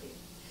recently.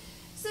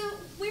 So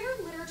where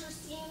literature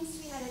seems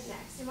to be headed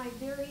next, in my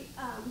very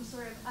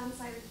sort of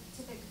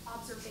unscientific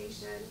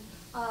observation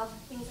of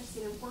things I've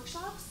seen in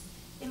workshops,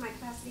 in my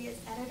capacity as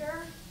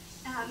editor,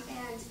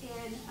 and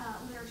in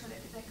literature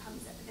that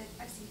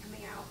I've seen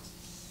coming out.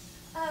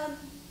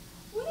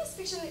 One is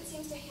fiction that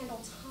seems to handle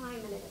time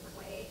in a different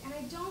way, and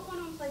I don't want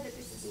to imply that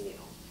this is new,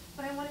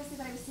 but I want to say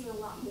that I'm seeing a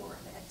lot more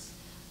of it.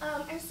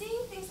 I'm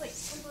seeing things like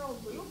temporal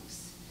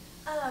loops,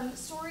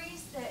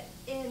 stories that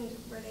end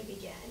where they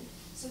begin.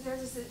 So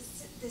there's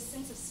this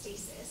sense of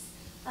stasis,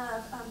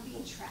 of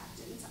being trapped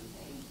in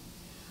something.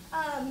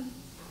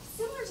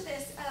 Similar to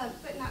this,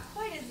 but not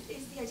quite,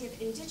 is the idea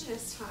of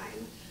indigenous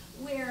time,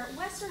 where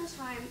Western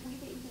time we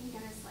think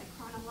of as like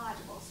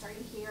chronological,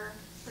 starting here,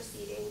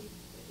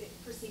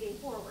 proceeding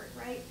forward,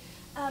 right?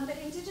 But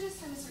indigenous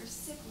time is sort of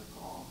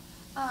cyclical.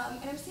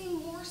 And I'm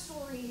seeing more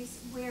stories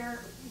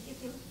where we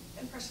get the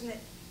impression that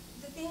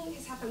the thing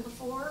has happened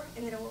before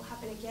and that it will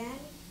happen again,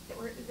 that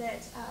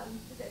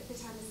the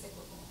time is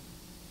cyclical.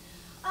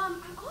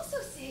 I'm also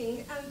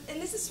seeing,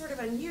 and this is sort of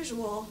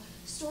unusual,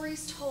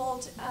 stories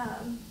told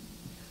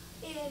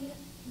in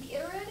the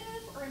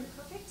iterative or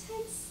imperfect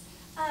tense.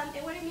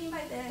 And what I mean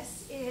by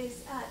this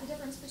is the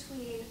difference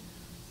between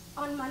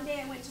on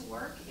Monday I went to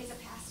work is a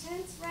past past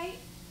tense, right?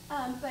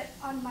 But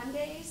on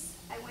Mondays,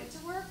 I went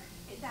to work.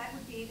 That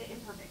would be the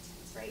imperfect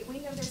tense, right? We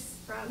know this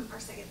from our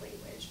second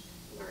language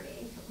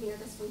learning. We know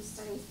this from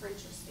studying French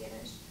or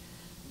Spanish.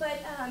 But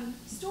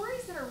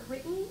stories that are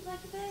written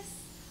like this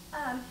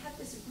have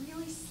this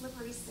really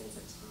slippery sense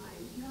of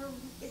time.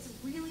 It's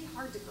really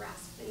hard to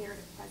grasp the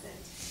narrative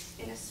present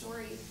in a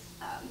story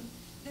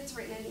that's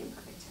written in the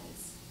imperfect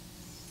tense.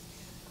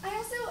 I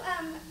also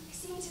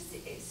seem to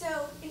see,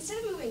 so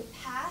instead of moving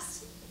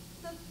past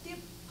the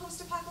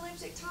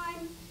post-apocalyptic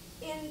time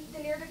in the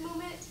narrative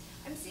moment,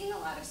 I'm seeing a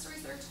lot of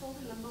stories that are told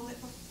in the moment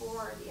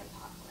before the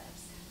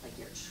apocalypse, like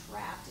you're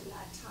trapped in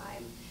that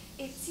time.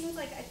 It seems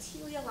like a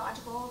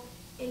teleological,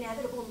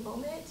 inevitable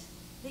moment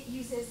that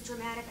uses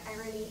dramatic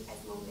irony as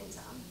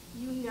momentum.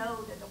 You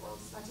know that the world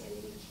is about to end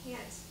and you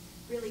can't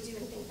really do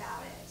anything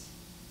about it.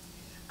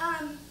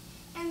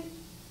 And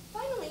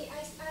finally,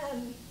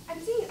 I'm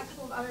seeing a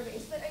couple of other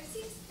things, but I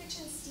see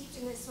fiction steeped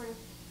in this sort of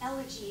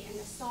elegy and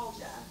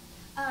nostalgia.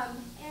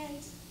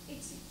 And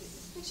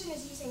fiction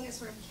is using this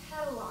sort of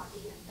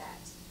cataloging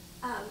effect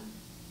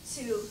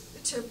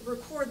to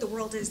record the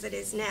world as it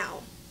is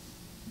now.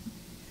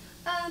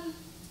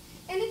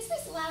 And it's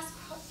this last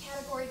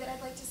category that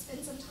I'd like to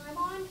spend some time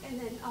on, and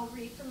then I'll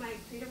read from my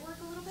creative work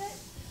a little bit.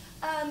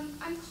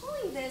 I'm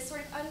calling this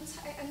sort of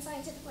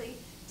unscientifically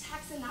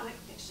taxonomic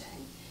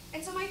fiction.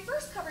 And so my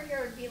first cover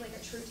here would be like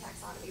a true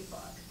taxonomy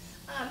book,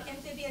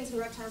 Amphibians and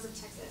Reptiles of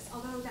Texas,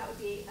 although that would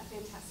be a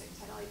fantastic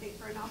title, I think,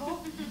 for a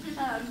novel.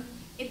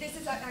 This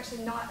is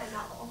actually not a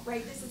novel,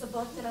 right? This is a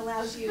book that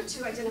allows you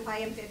to identify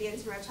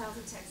amphibians and reptiles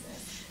of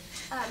Texas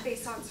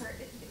based on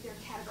certain, they're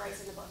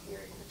categorized in the book, and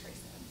you're able to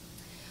trace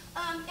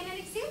them. And an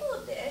example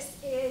of this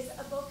is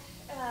a book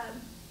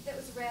that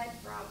was read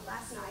from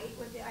last night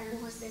with the Iron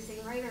Horse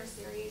Dancing Writer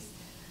series.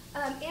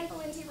 Anne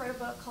Valenti wrote a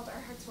book called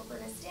Our Hearts Will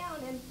Burn Us Down,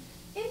 and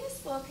in this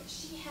book,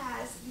 she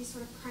has these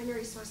sort of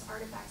primary source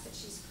artifacts that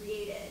she's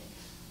created,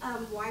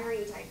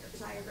 wiring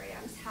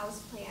diagrams, house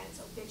plans,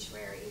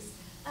 obituaries,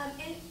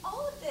 and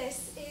all of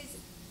this is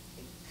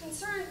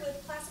concerned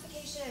with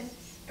classification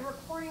and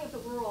recording of the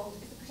world,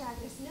 if the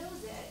protagonist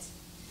knows it,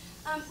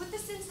 with the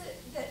sense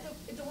that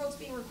the world's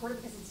being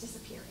recorded because it's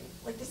disappearing.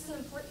 Like, this is an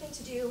important thing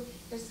to do.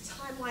 There's a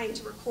timeline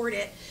to record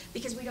it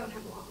because we don't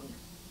have long.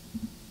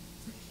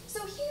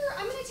 So here,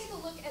 I'm going to take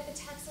a look at the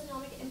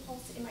taxonomic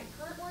impulse in my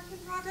current work in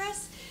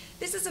progress.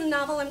 This is a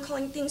novel I'm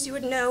calling Things You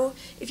Would Know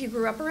If You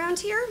Grew Up Around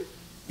Here.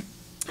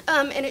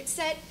 And it's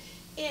set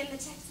in the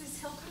Texas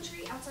Hill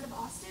Country outside of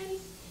Austin,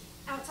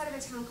 outside of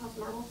a town called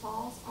Marble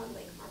Falls on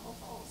Lake Marble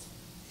Falls.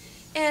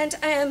 And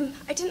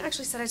I didn't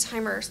actually set a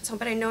timer,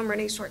 but I know I'm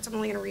running short, so I'm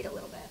only going to read a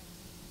little bit.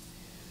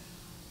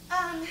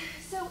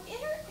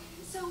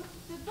 So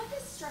the book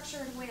is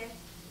structured with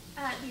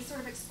these sort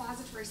of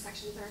expository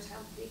sections that are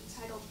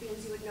titled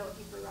Things You Would Know If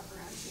You Grew Up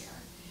Around Here.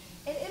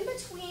 And in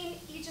between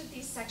each of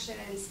these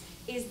sections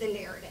is the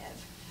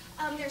narrative.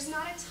 There's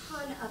not a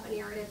ton of a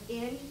narrative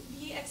in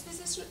the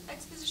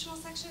expositional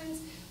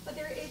sections, but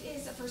it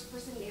is a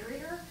first-person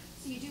narrator,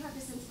 so you do have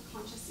this sense of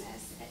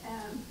consciousness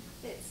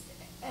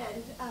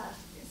and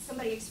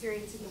somebody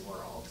experiencing the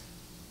world.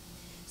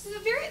 So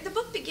the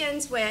book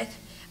begins with,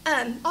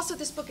 also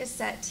this book is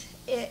set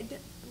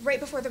right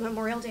before the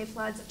Memorial Day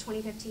floods of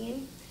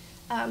 2015,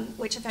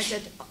 which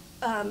affected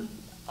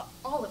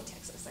all of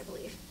Texas, I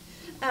believe.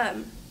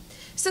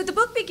 So the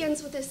book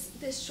begins with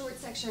this short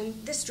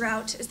section, "This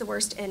drought is the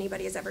worst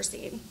anybody has ever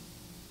seen."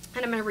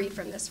 And I'm going to read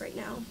from this right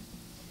now.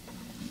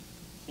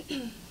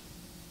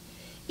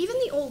 Even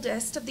the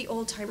oldest of the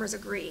old-timers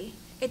agree.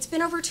 It's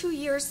been over 2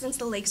 years since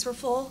the lakes were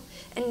full,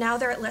 and now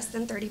they're at less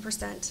than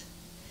 30%.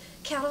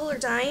 Cattle are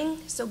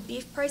dying, so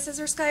beef prices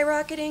are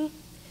skyrocketing.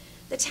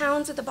 The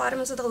towns at the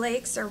bottoms of the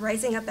lakes are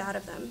rising up out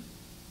of them.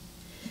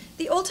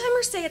 The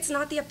old-timers say it's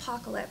not the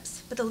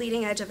apocalypse, but the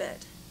leading edge of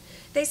it.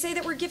 They say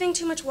that we're giving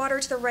too much water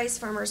to the rice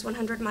farmers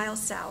 100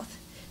 miles south.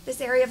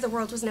 This area of the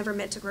world was never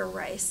meant to grow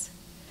rice.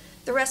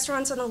 The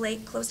restaurants on the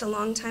lake closed a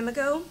long time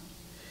ago.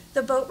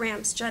 The boat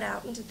ramps jut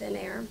out into thin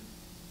air.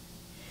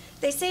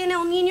 They say an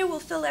El Niño will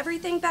fill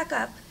everything back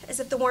up, as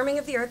if the warming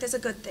of the earth is a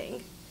good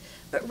thing.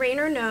 But rain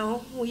or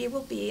no, we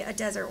will be a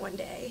desert one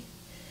day.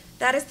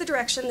 That is the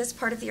direction this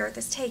part of the earth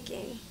is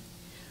taking.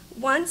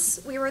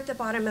 Once, we were at the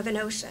bottom of an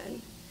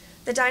ocean.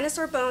 The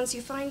dinosaur bones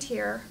you find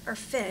here are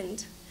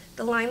finned,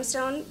 the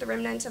limestone, the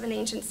remnant of an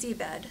ancient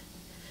seabed.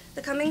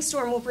 The coming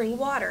storm will bring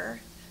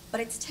water,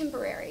 but it's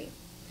temporary.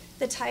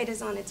 The tide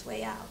is on its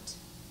way out.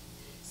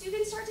 So you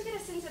can start to get a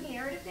sense of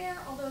narrative there,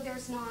 although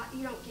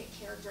you don't get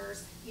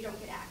characters, you don't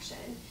get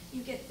action.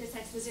 You get this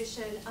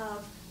exposition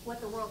of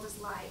what the world is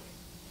like.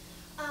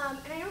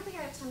 And I don't think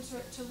I have time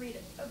to read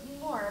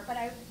more, but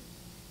I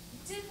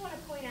did want to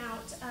point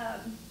out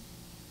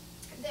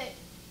that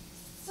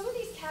some of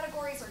these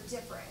categories are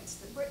different.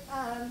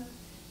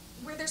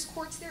 Where there's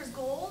quartz, there's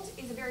gold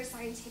is a very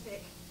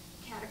scientific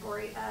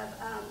category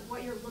of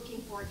what you're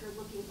looking for if you're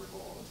looking for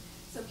gold.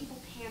 So people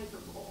pan for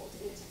gold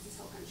in the Texas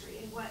Hill Country,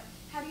 and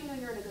how do you know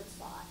you're in a good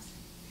spot?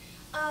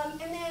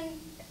 And then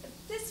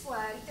this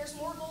one, there's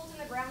more gold in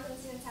the ground in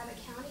San Saba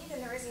County than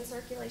there is in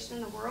circulation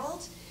in the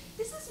world.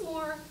 This is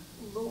more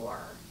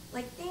lore,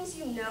 like things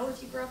you know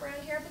if you grew up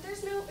around here, but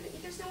there's no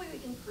way we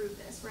can prove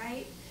this,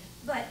 right?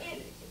 But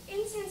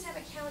in San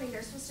Saba County,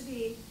 there's supposed to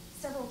be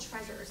several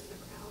treasures in the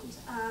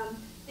ground.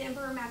 The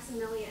Emperor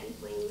Maximilian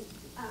fleeing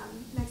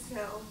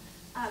Mexico,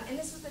 and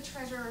this was the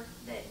treasure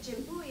that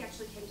Jim Bowie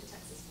actually came to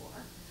Texas for.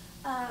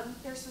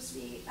 There's supposed to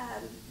be,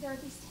 there are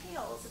these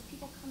tales of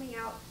people coming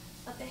out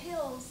of the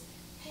hills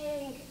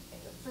paying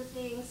for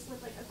things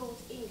with like a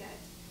gold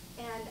ingot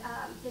and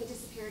then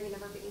disappearing and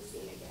never being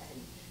seen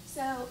again.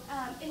 So,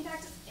 in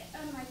fact,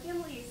 on my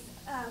family's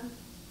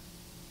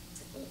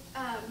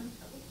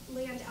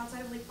land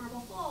outside of Lake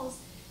Marble Falls,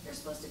 there's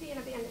supposed to be an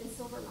abandoned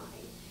silver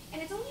mine.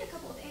 And it's only a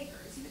couple of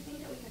acres. You would think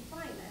that we could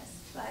find this,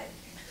 but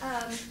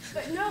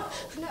no.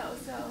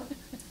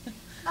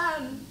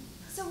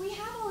 So we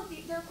have all of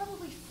these. There are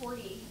probably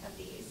 40 of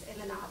these in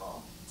the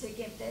novel to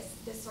give this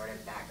sort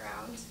of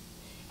background.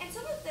 And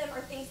some of them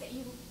are things that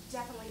you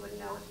definitely would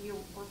know if you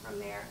were from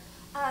there.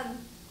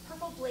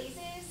 Purple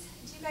blazes.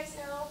 Do you guys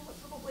know what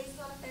purple blazes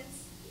on a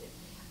fence?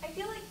 I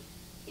feel like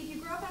if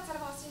you grew up outside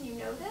of Austin, you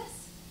know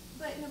this,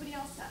 but nobody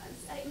else does.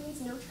 It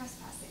means no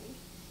trespassing.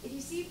 If you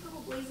see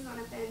purple blazes on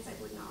a fence, I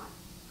would not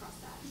cross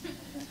that,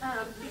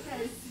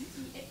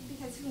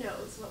 because who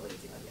knows what would it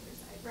do on the other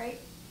side, right?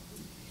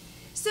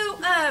 So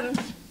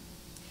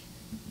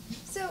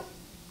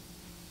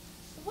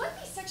what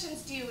these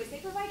sections do is they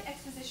provide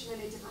exposition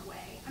in a different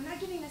way. I'm not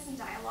giving this in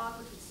dialogue,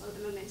 which would slow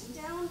the momentum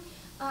down.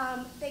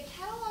 They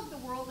catalog the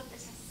world of the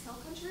Texas Hill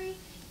Country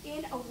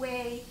in a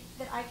way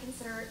that I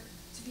consider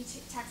to be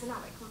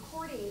taxonomic,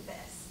 recording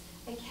this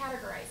and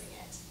categorizing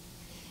it.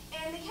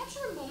 And they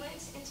capture a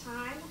moment in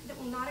time that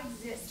will not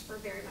exist for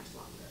very much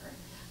longer.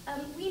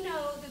 We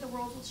know that the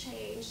world will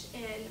change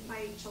in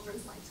my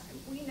children's lifetime.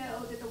 We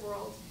know that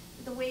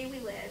the way we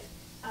live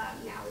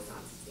now is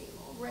not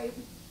sustainable, right?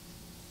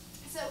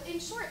 So in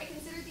short, I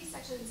consider these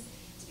sections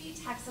to be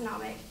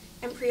taxonomic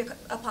and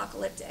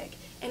pre-apocalyptic,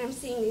 and I'm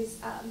seeing these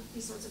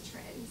sorts of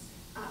trends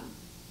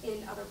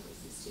in other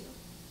places too.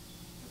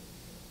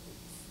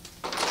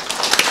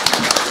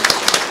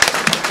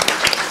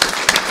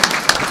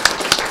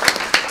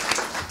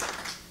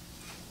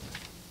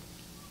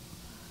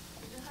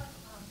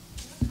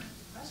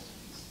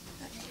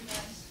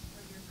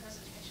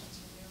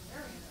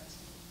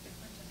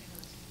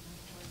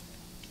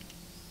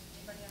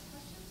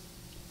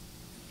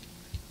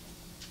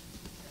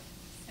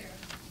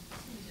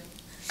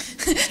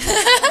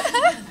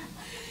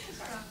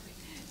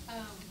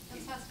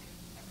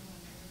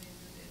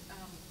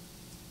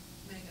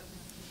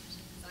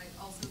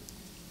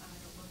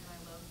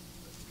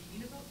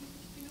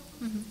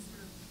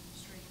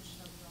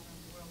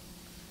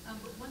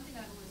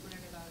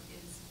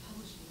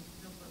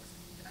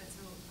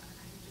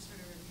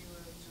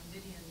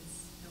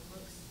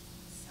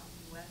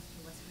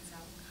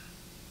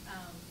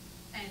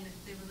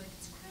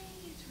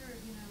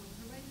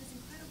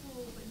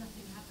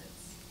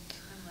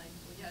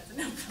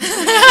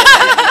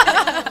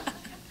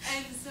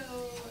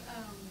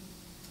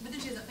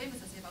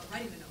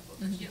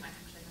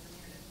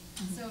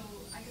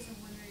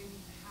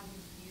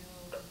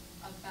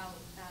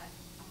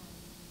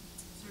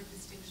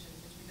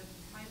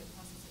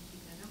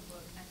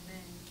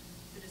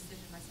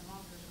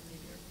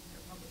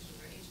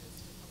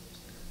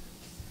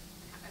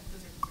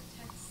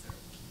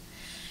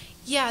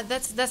 Yeah,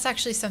 that's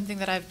actually something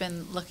that I've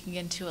been looking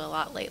into a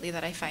lot lately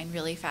that I find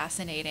really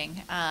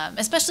fascinating.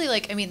 Especially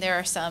there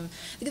are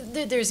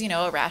there's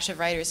a rash of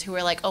writers who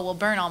are like, oh, we'll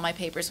burn all my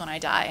papers when I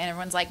die, and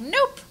everyone's like,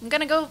 nope, I'm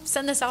gonna go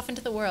send this off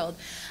into the world.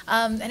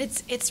 And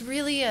it's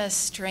really a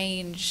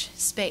strange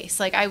space.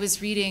 Like I was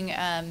reading,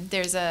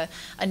 there's a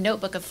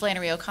notebook of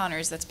Flannery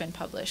O'Connor's that's been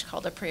published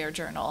called A Prayer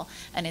Journal,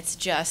 and it's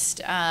just.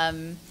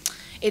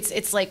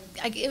 It's like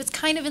it was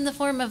kind of in the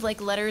form of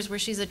like letters where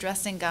she's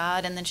addressing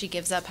God, and then she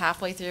gives up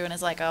halfway through and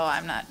is like, oh,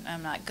 I'm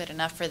not good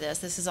enough for this.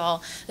 This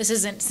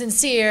isn't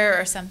sincere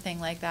or something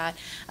like that.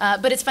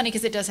 But it's funny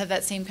because it does have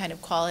that same kind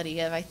of quality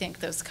of, I think,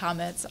 those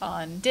comments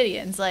on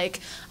Didion's, like,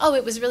 oh,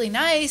 it was really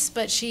nice,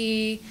 but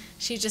she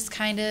just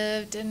kind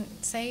of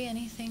didn't say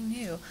anything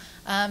new.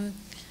 I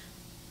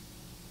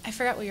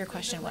forgot what your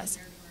question was.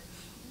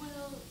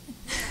 Well,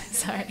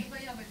 sorry.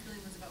 But yeah, my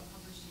feeling was about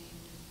publishing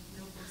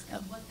notebooks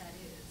and what that is.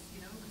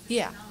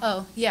 Yeah.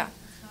 Oh, yeah.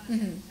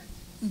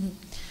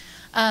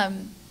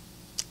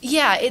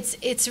 Yeah,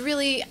 it's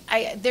really.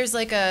 There's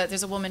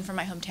a woman from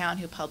my hometown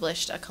who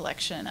published a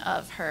collection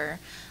of her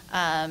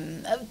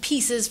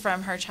pieces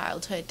from her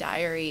childhood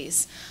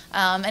diaries,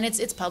 and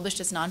it's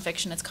published as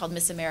nonfiction. It's called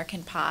Miss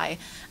American Pie,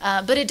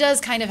 but it does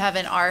kind of have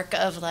an arc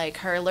of like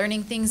her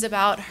learning things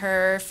about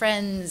her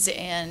friends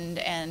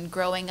and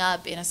growing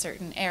up in a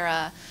certain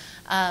era,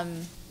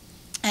 and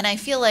I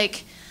feel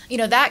like.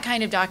 That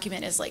kind of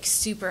document is like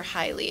super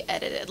highly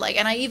edited. Like,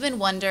 and I even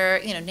wonder,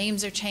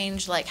 names are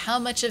changed. Like, how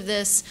much of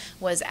this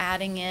was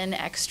adding in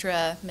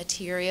extra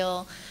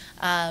material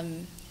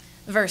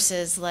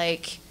versus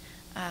like,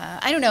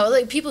 I don't know,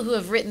 like people who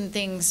have written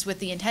things with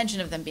the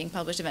intention of them being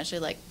published eventually,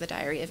 like the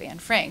Diary of Anne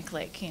Frank,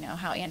 like, you know,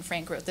 how Anne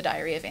Frank wrote the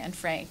Diary of Anne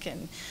Frank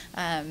and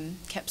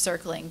kept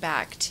circling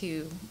back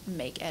to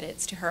make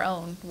edits to her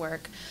own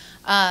work.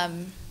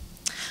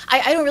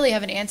 I don't really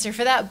have an answer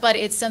for that, but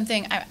it's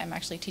something, I'm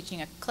actually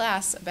teaching a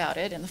class about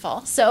it in the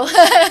fall, so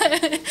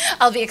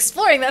I'll be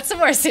exploring that some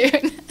more soon.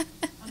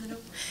 On the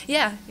notebook.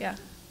 Yeah, yeah.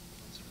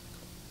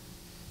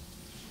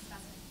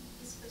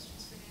 This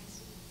question's for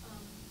Nancy.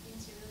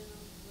 Nancy, I really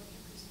love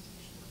your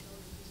presentation, loved all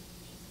your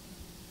presentations.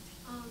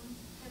 Thank you.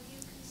 Have you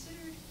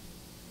considered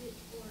that,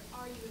 or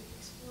are you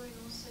exploring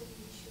also the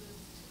issue of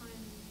time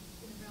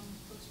in the realm of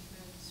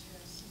post-traumatic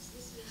stress? Since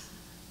this is,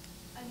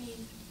 I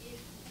mean,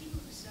 if people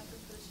who suffer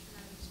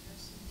post-traumatic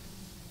stress syndrome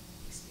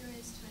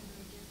experience time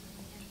very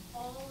differently, and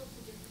all of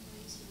the different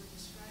ways you were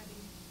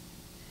describing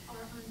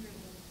are under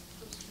the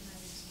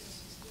post-traumatic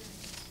stress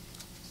experience.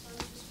 So I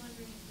was just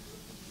wondering if you're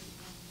looking at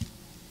that.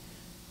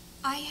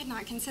 I had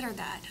not considered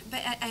that,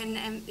 but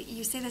and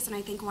you say this, and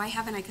I think, why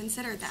haven't I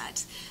considered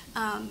that?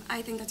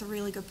 I think that's a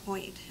really good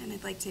point, and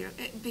I'd like to,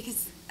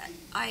 because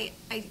I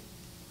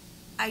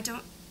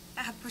don't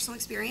have personal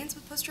experience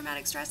with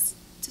post-traumatic stress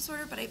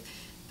disorder, but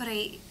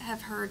I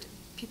have heard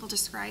people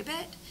describe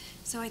it,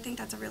 so I think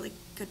that's a really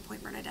good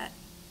point, Bernadette,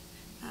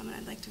 and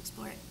I'd like to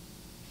explore it.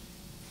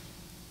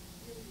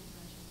 Really good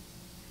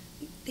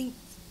question. Thanks.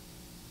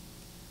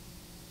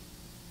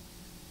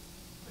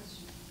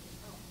 Question.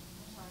 Oh,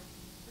 I'm sorry.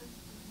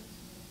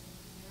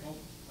 Well,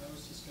 I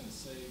was just going to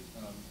say,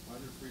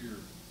 either for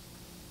your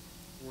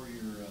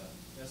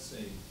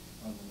essay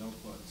on the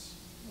notebooks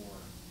or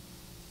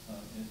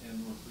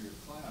or for your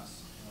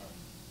class,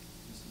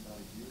 just about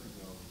a year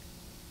ago,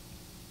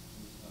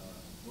 a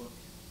book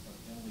of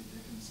Emily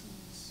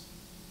Dickinson's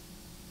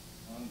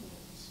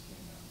envelopes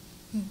came out,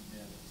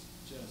 and it's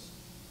just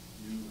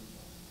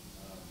beautiful.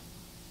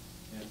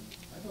 And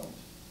I don't.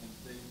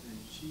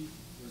 She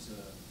was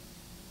a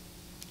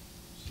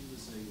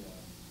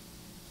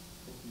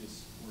copious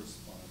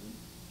correspondent.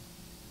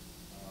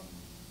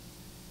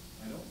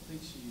 I don't think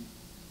she,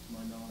 to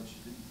my knowledge,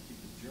 she didn't keep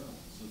a journal,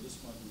 so this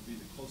would be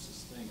the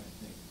closest thing, I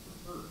think, for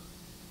her.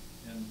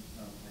 And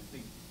I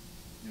think,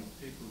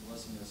 paper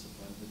wasn't as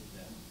abundant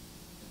then,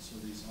 and so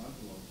these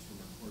envelopes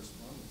from her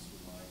correspondence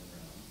were lying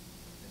around,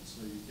 and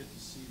so you get to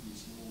see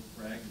these little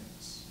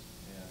fragments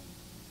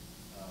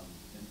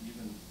and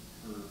even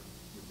her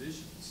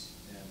revisions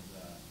and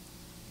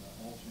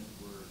alternate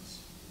words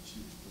that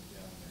she would put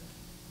down there.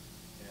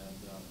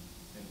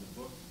 And the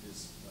book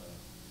has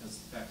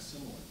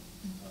facsimile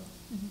of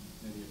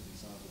many of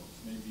these envelopes.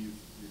 Maybe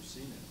you've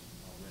seen it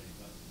already,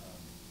 but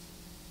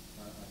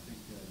I think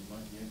you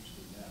might be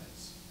interested in that.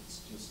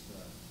 It's just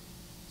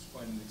it's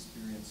quite an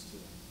experience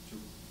to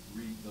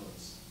read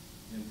those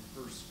in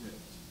her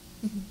script.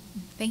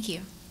 Thank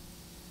you.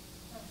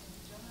 I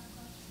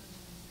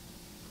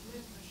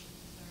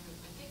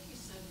think you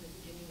said at the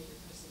beginning of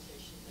your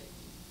presentation that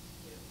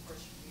you of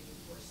course, you're reading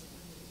for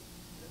someone who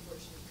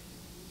unfortunately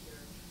couldn't be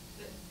here.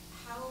 But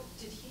how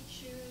did he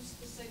choose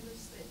the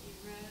segments that you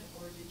read,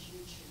 or did you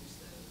choose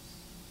those?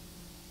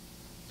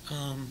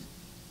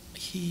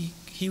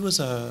 He was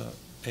a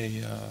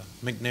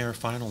McNair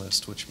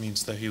finalist, which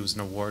means that he was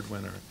an award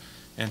winner,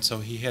 and so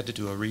he had to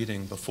do a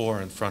reading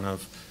before in front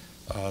of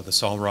the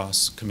Saul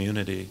Ross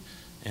community,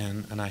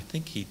 and I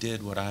think he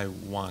did what I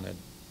wanted,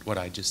 what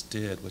I just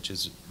did, which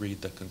is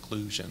read the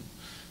conclusion.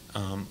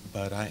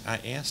 But I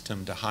asked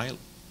him to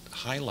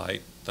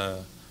highlight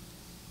the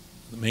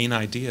main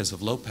ideas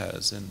of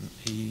Lopez, and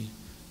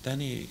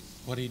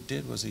what he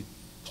did was he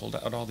pulled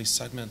out all these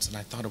segments, and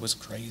I thought it was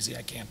crazy.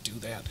 I can't do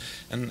that,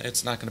 and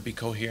it's not going to be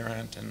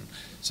coherent. And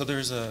so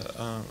there's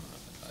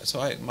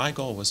my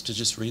goal was to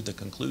just read the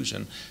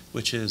conclusion,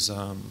 which is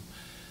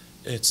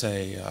it's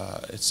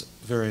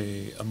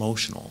very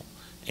emotional,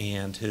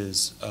 and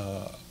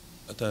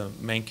the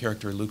main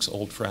character, Luke's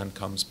old friend,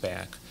 comes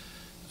back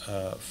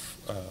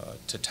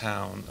to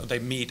town. They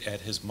meet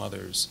at his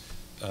mother's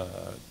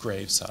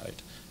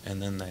gravesite,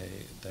 and then they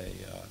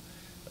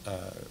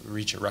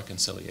reach a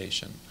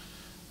reconciliation.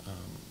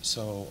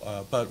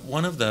 But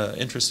one of the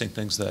interesting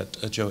things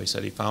that Joey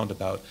said he found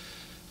about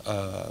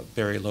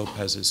Barry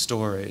Lopez's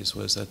stories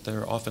was that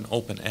they're often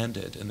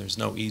open-ended, and there's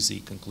no easy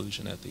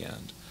conclusion at the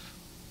end.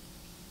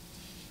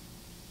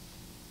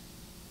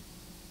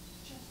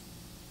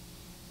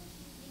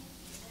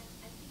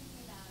 I'm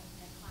thinking about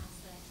a class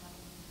that I taught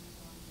a long time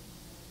ago on the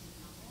collective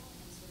novel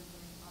and sort of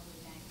going all the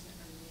way back to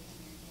early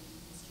American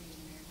history and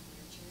American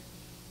literature,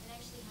 and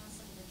actually how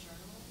some of the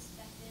journals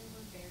back then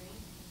were very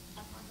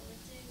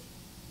apocalyptic.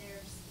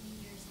 There's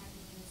meteors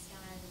happening in the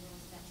sky, the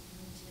world's about to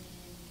come to an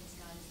end because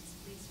God is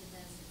displeased with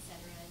us,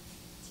 etc.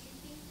 Do you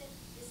think that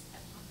this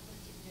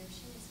apocalyptic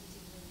notion is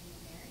particularly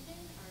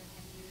American, or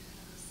have you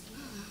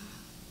seen it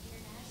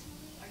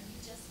internationally? Are you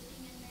just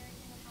looking at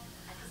American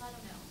apocalypse? Because I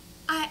don't know.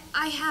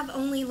 I have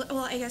only,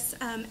 well, I guess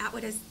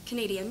Atwood is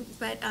Canadian,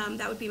 but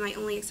that would be my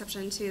only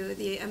exception to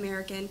the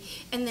American.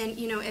 And then,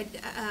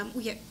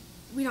 we get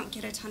we don't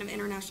get a ton of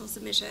international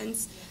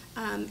submissions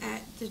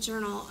at the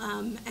journal,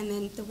 and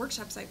then the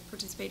workshops I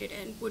participated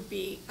in would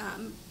be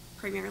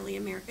primarily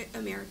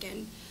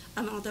American,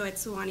 although at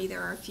Sewanee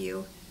there are a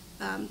few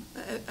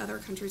other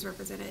countries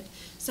represented.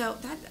 So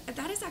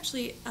that is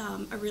actually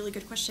a really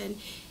good question.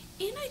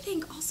 And I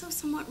think also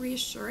somewhat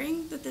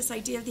reassuring that this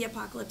idea of the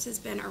apocalypse has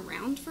been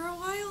around for a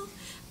while,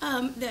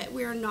 that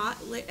we're not,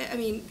 I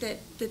mean, that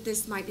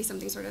this might be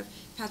something sort of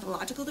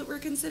pathological that we're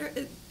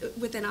considering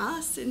within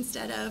us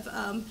instead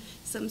of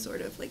some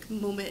sort of like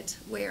moment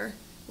where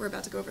we're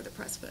about to go over the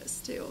precipice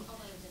too.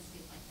 Although it does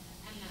feel like that.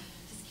 I'm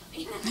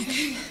not discounting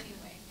that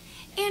anyway.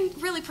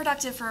 And really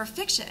productive for our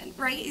fiction,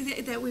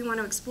 right? That we want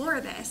to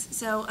explore this.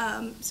 So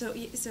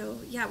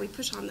yeah, we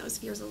push on those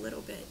fears a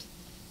little bit.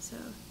 So.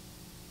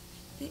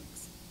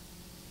 Thanks.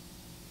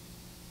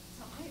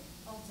 So I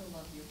also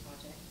love your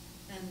project,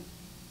 and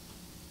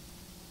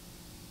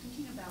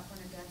thinking about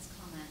Bernadette's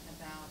comment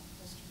about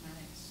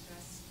post-traumatic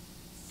stress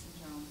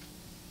syndrome,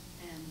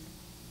 and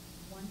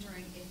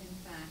wondering if in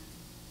fact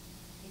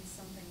it's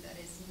something that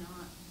is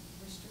not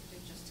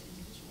restricted just to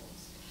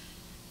individuals,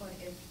 but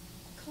if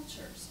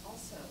cultures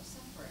also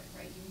suffer it,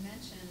 right? You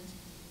mentioned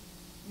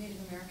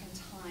Native American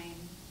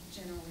time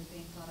generally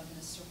being thought of in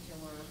a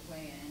circular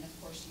way, and of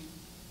course you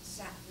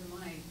sat through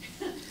my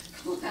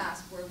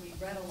class where we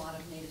read a lot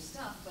of Native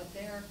stuff, but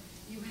there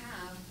you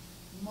have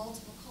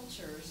multiple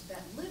cultures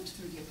that lived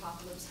through the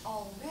apocalypse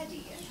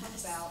already, and talk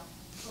about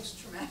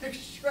post-traumatic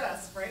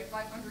stress, right?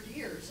 500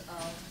 years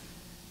of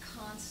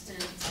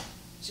constant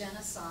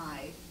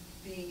genocide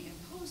being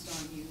imposed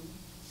on you,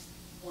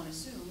 one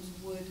assumes,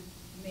 would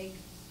make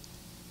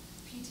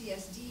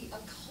PTSD a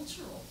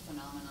cultural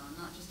phenomenon,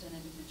 not just an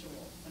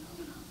individual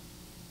phenomenon.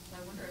 So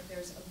I wonder if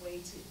there's a way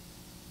to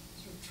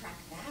sort of track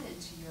that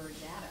into your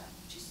data,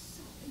 which is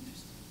so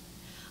interesting.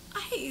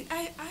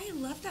 I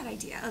love that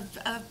idea of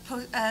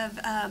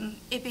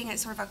it being a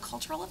sort of a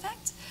cultural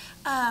effect,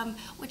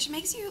 which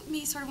makes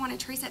me sort of want to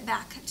trace it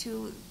back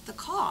to the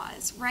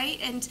cause, right?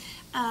 And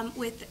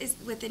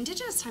with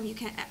Indigenous time,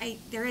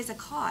 there is a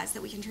cause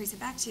that we can trace it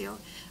back to,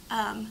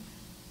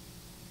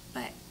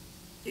 but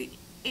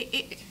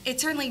it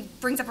certainly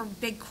brings up a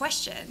big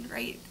question,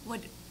 right?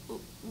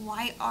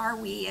 Why are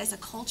we as a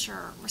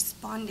culture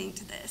responding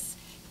to this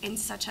in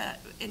such a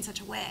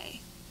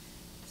way?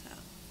 So,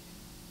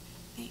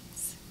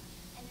 thanks.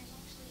 And there's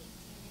actually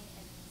DNA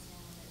evidence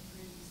now that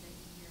proves that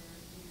your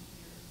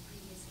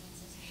previous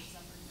ancestors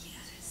suffered from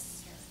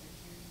Yes. stress. They're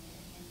carrying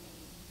it, and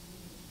they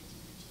leave it to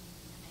their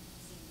children.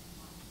 I've seen that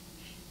a lot.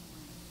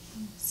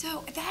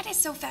 So that is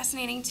so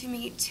fascinating to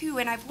me too,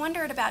 and I've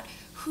wondered about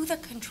who the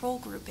control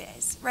group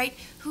is, right?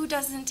 Who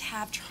doesn't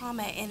have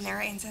trauma in their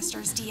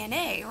ancestors'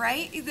 DNA,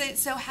 right?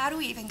 So how do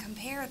we even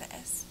compare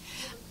this?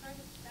 Well, part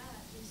of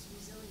that is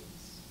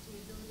resilience, the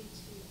ability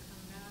to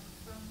come back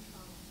from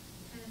trauma,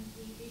 and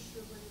the issue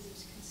of whether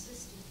there's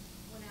consistent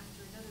one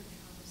after another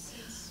trauma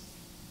since.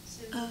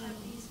 So you have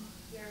these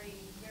very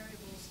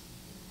variables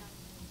in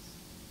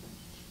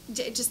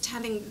happenings. Just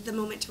having the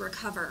moment to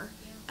recover,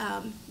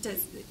 Yeah.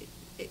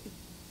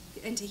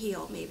 and to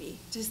heal, maybe,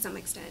 to some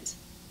extent.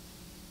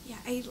 Yeah,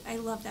 I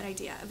love that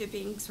idea of it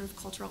being sort of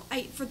cultural.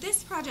 For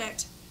this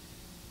project,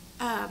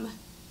 the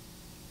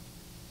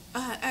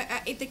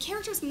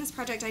characters in this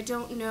project, I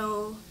don't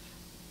know.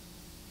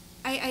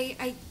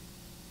 I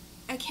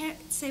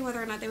can't say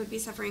whether or not they would be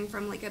suffering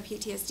from like a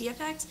PTSD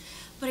effect,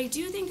 but I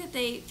do think that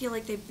they feel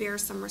like they bear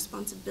some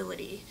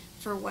responsibility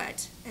for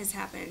what has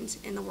happened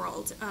in the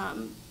world.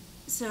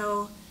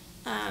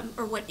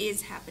 Or what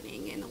is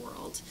happening in the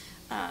world.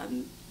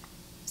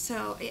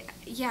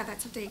 Yeah,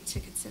 that's something to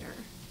consider.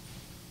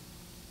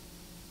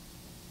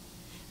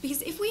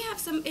 Because if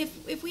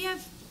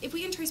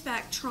we can trace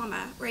back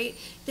trauma, right,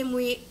 then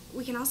we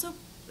also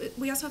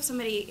have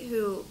somebody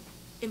who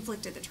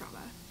inflicted the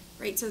trauma,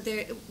 right? So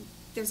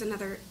there's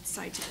another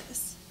side to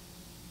this.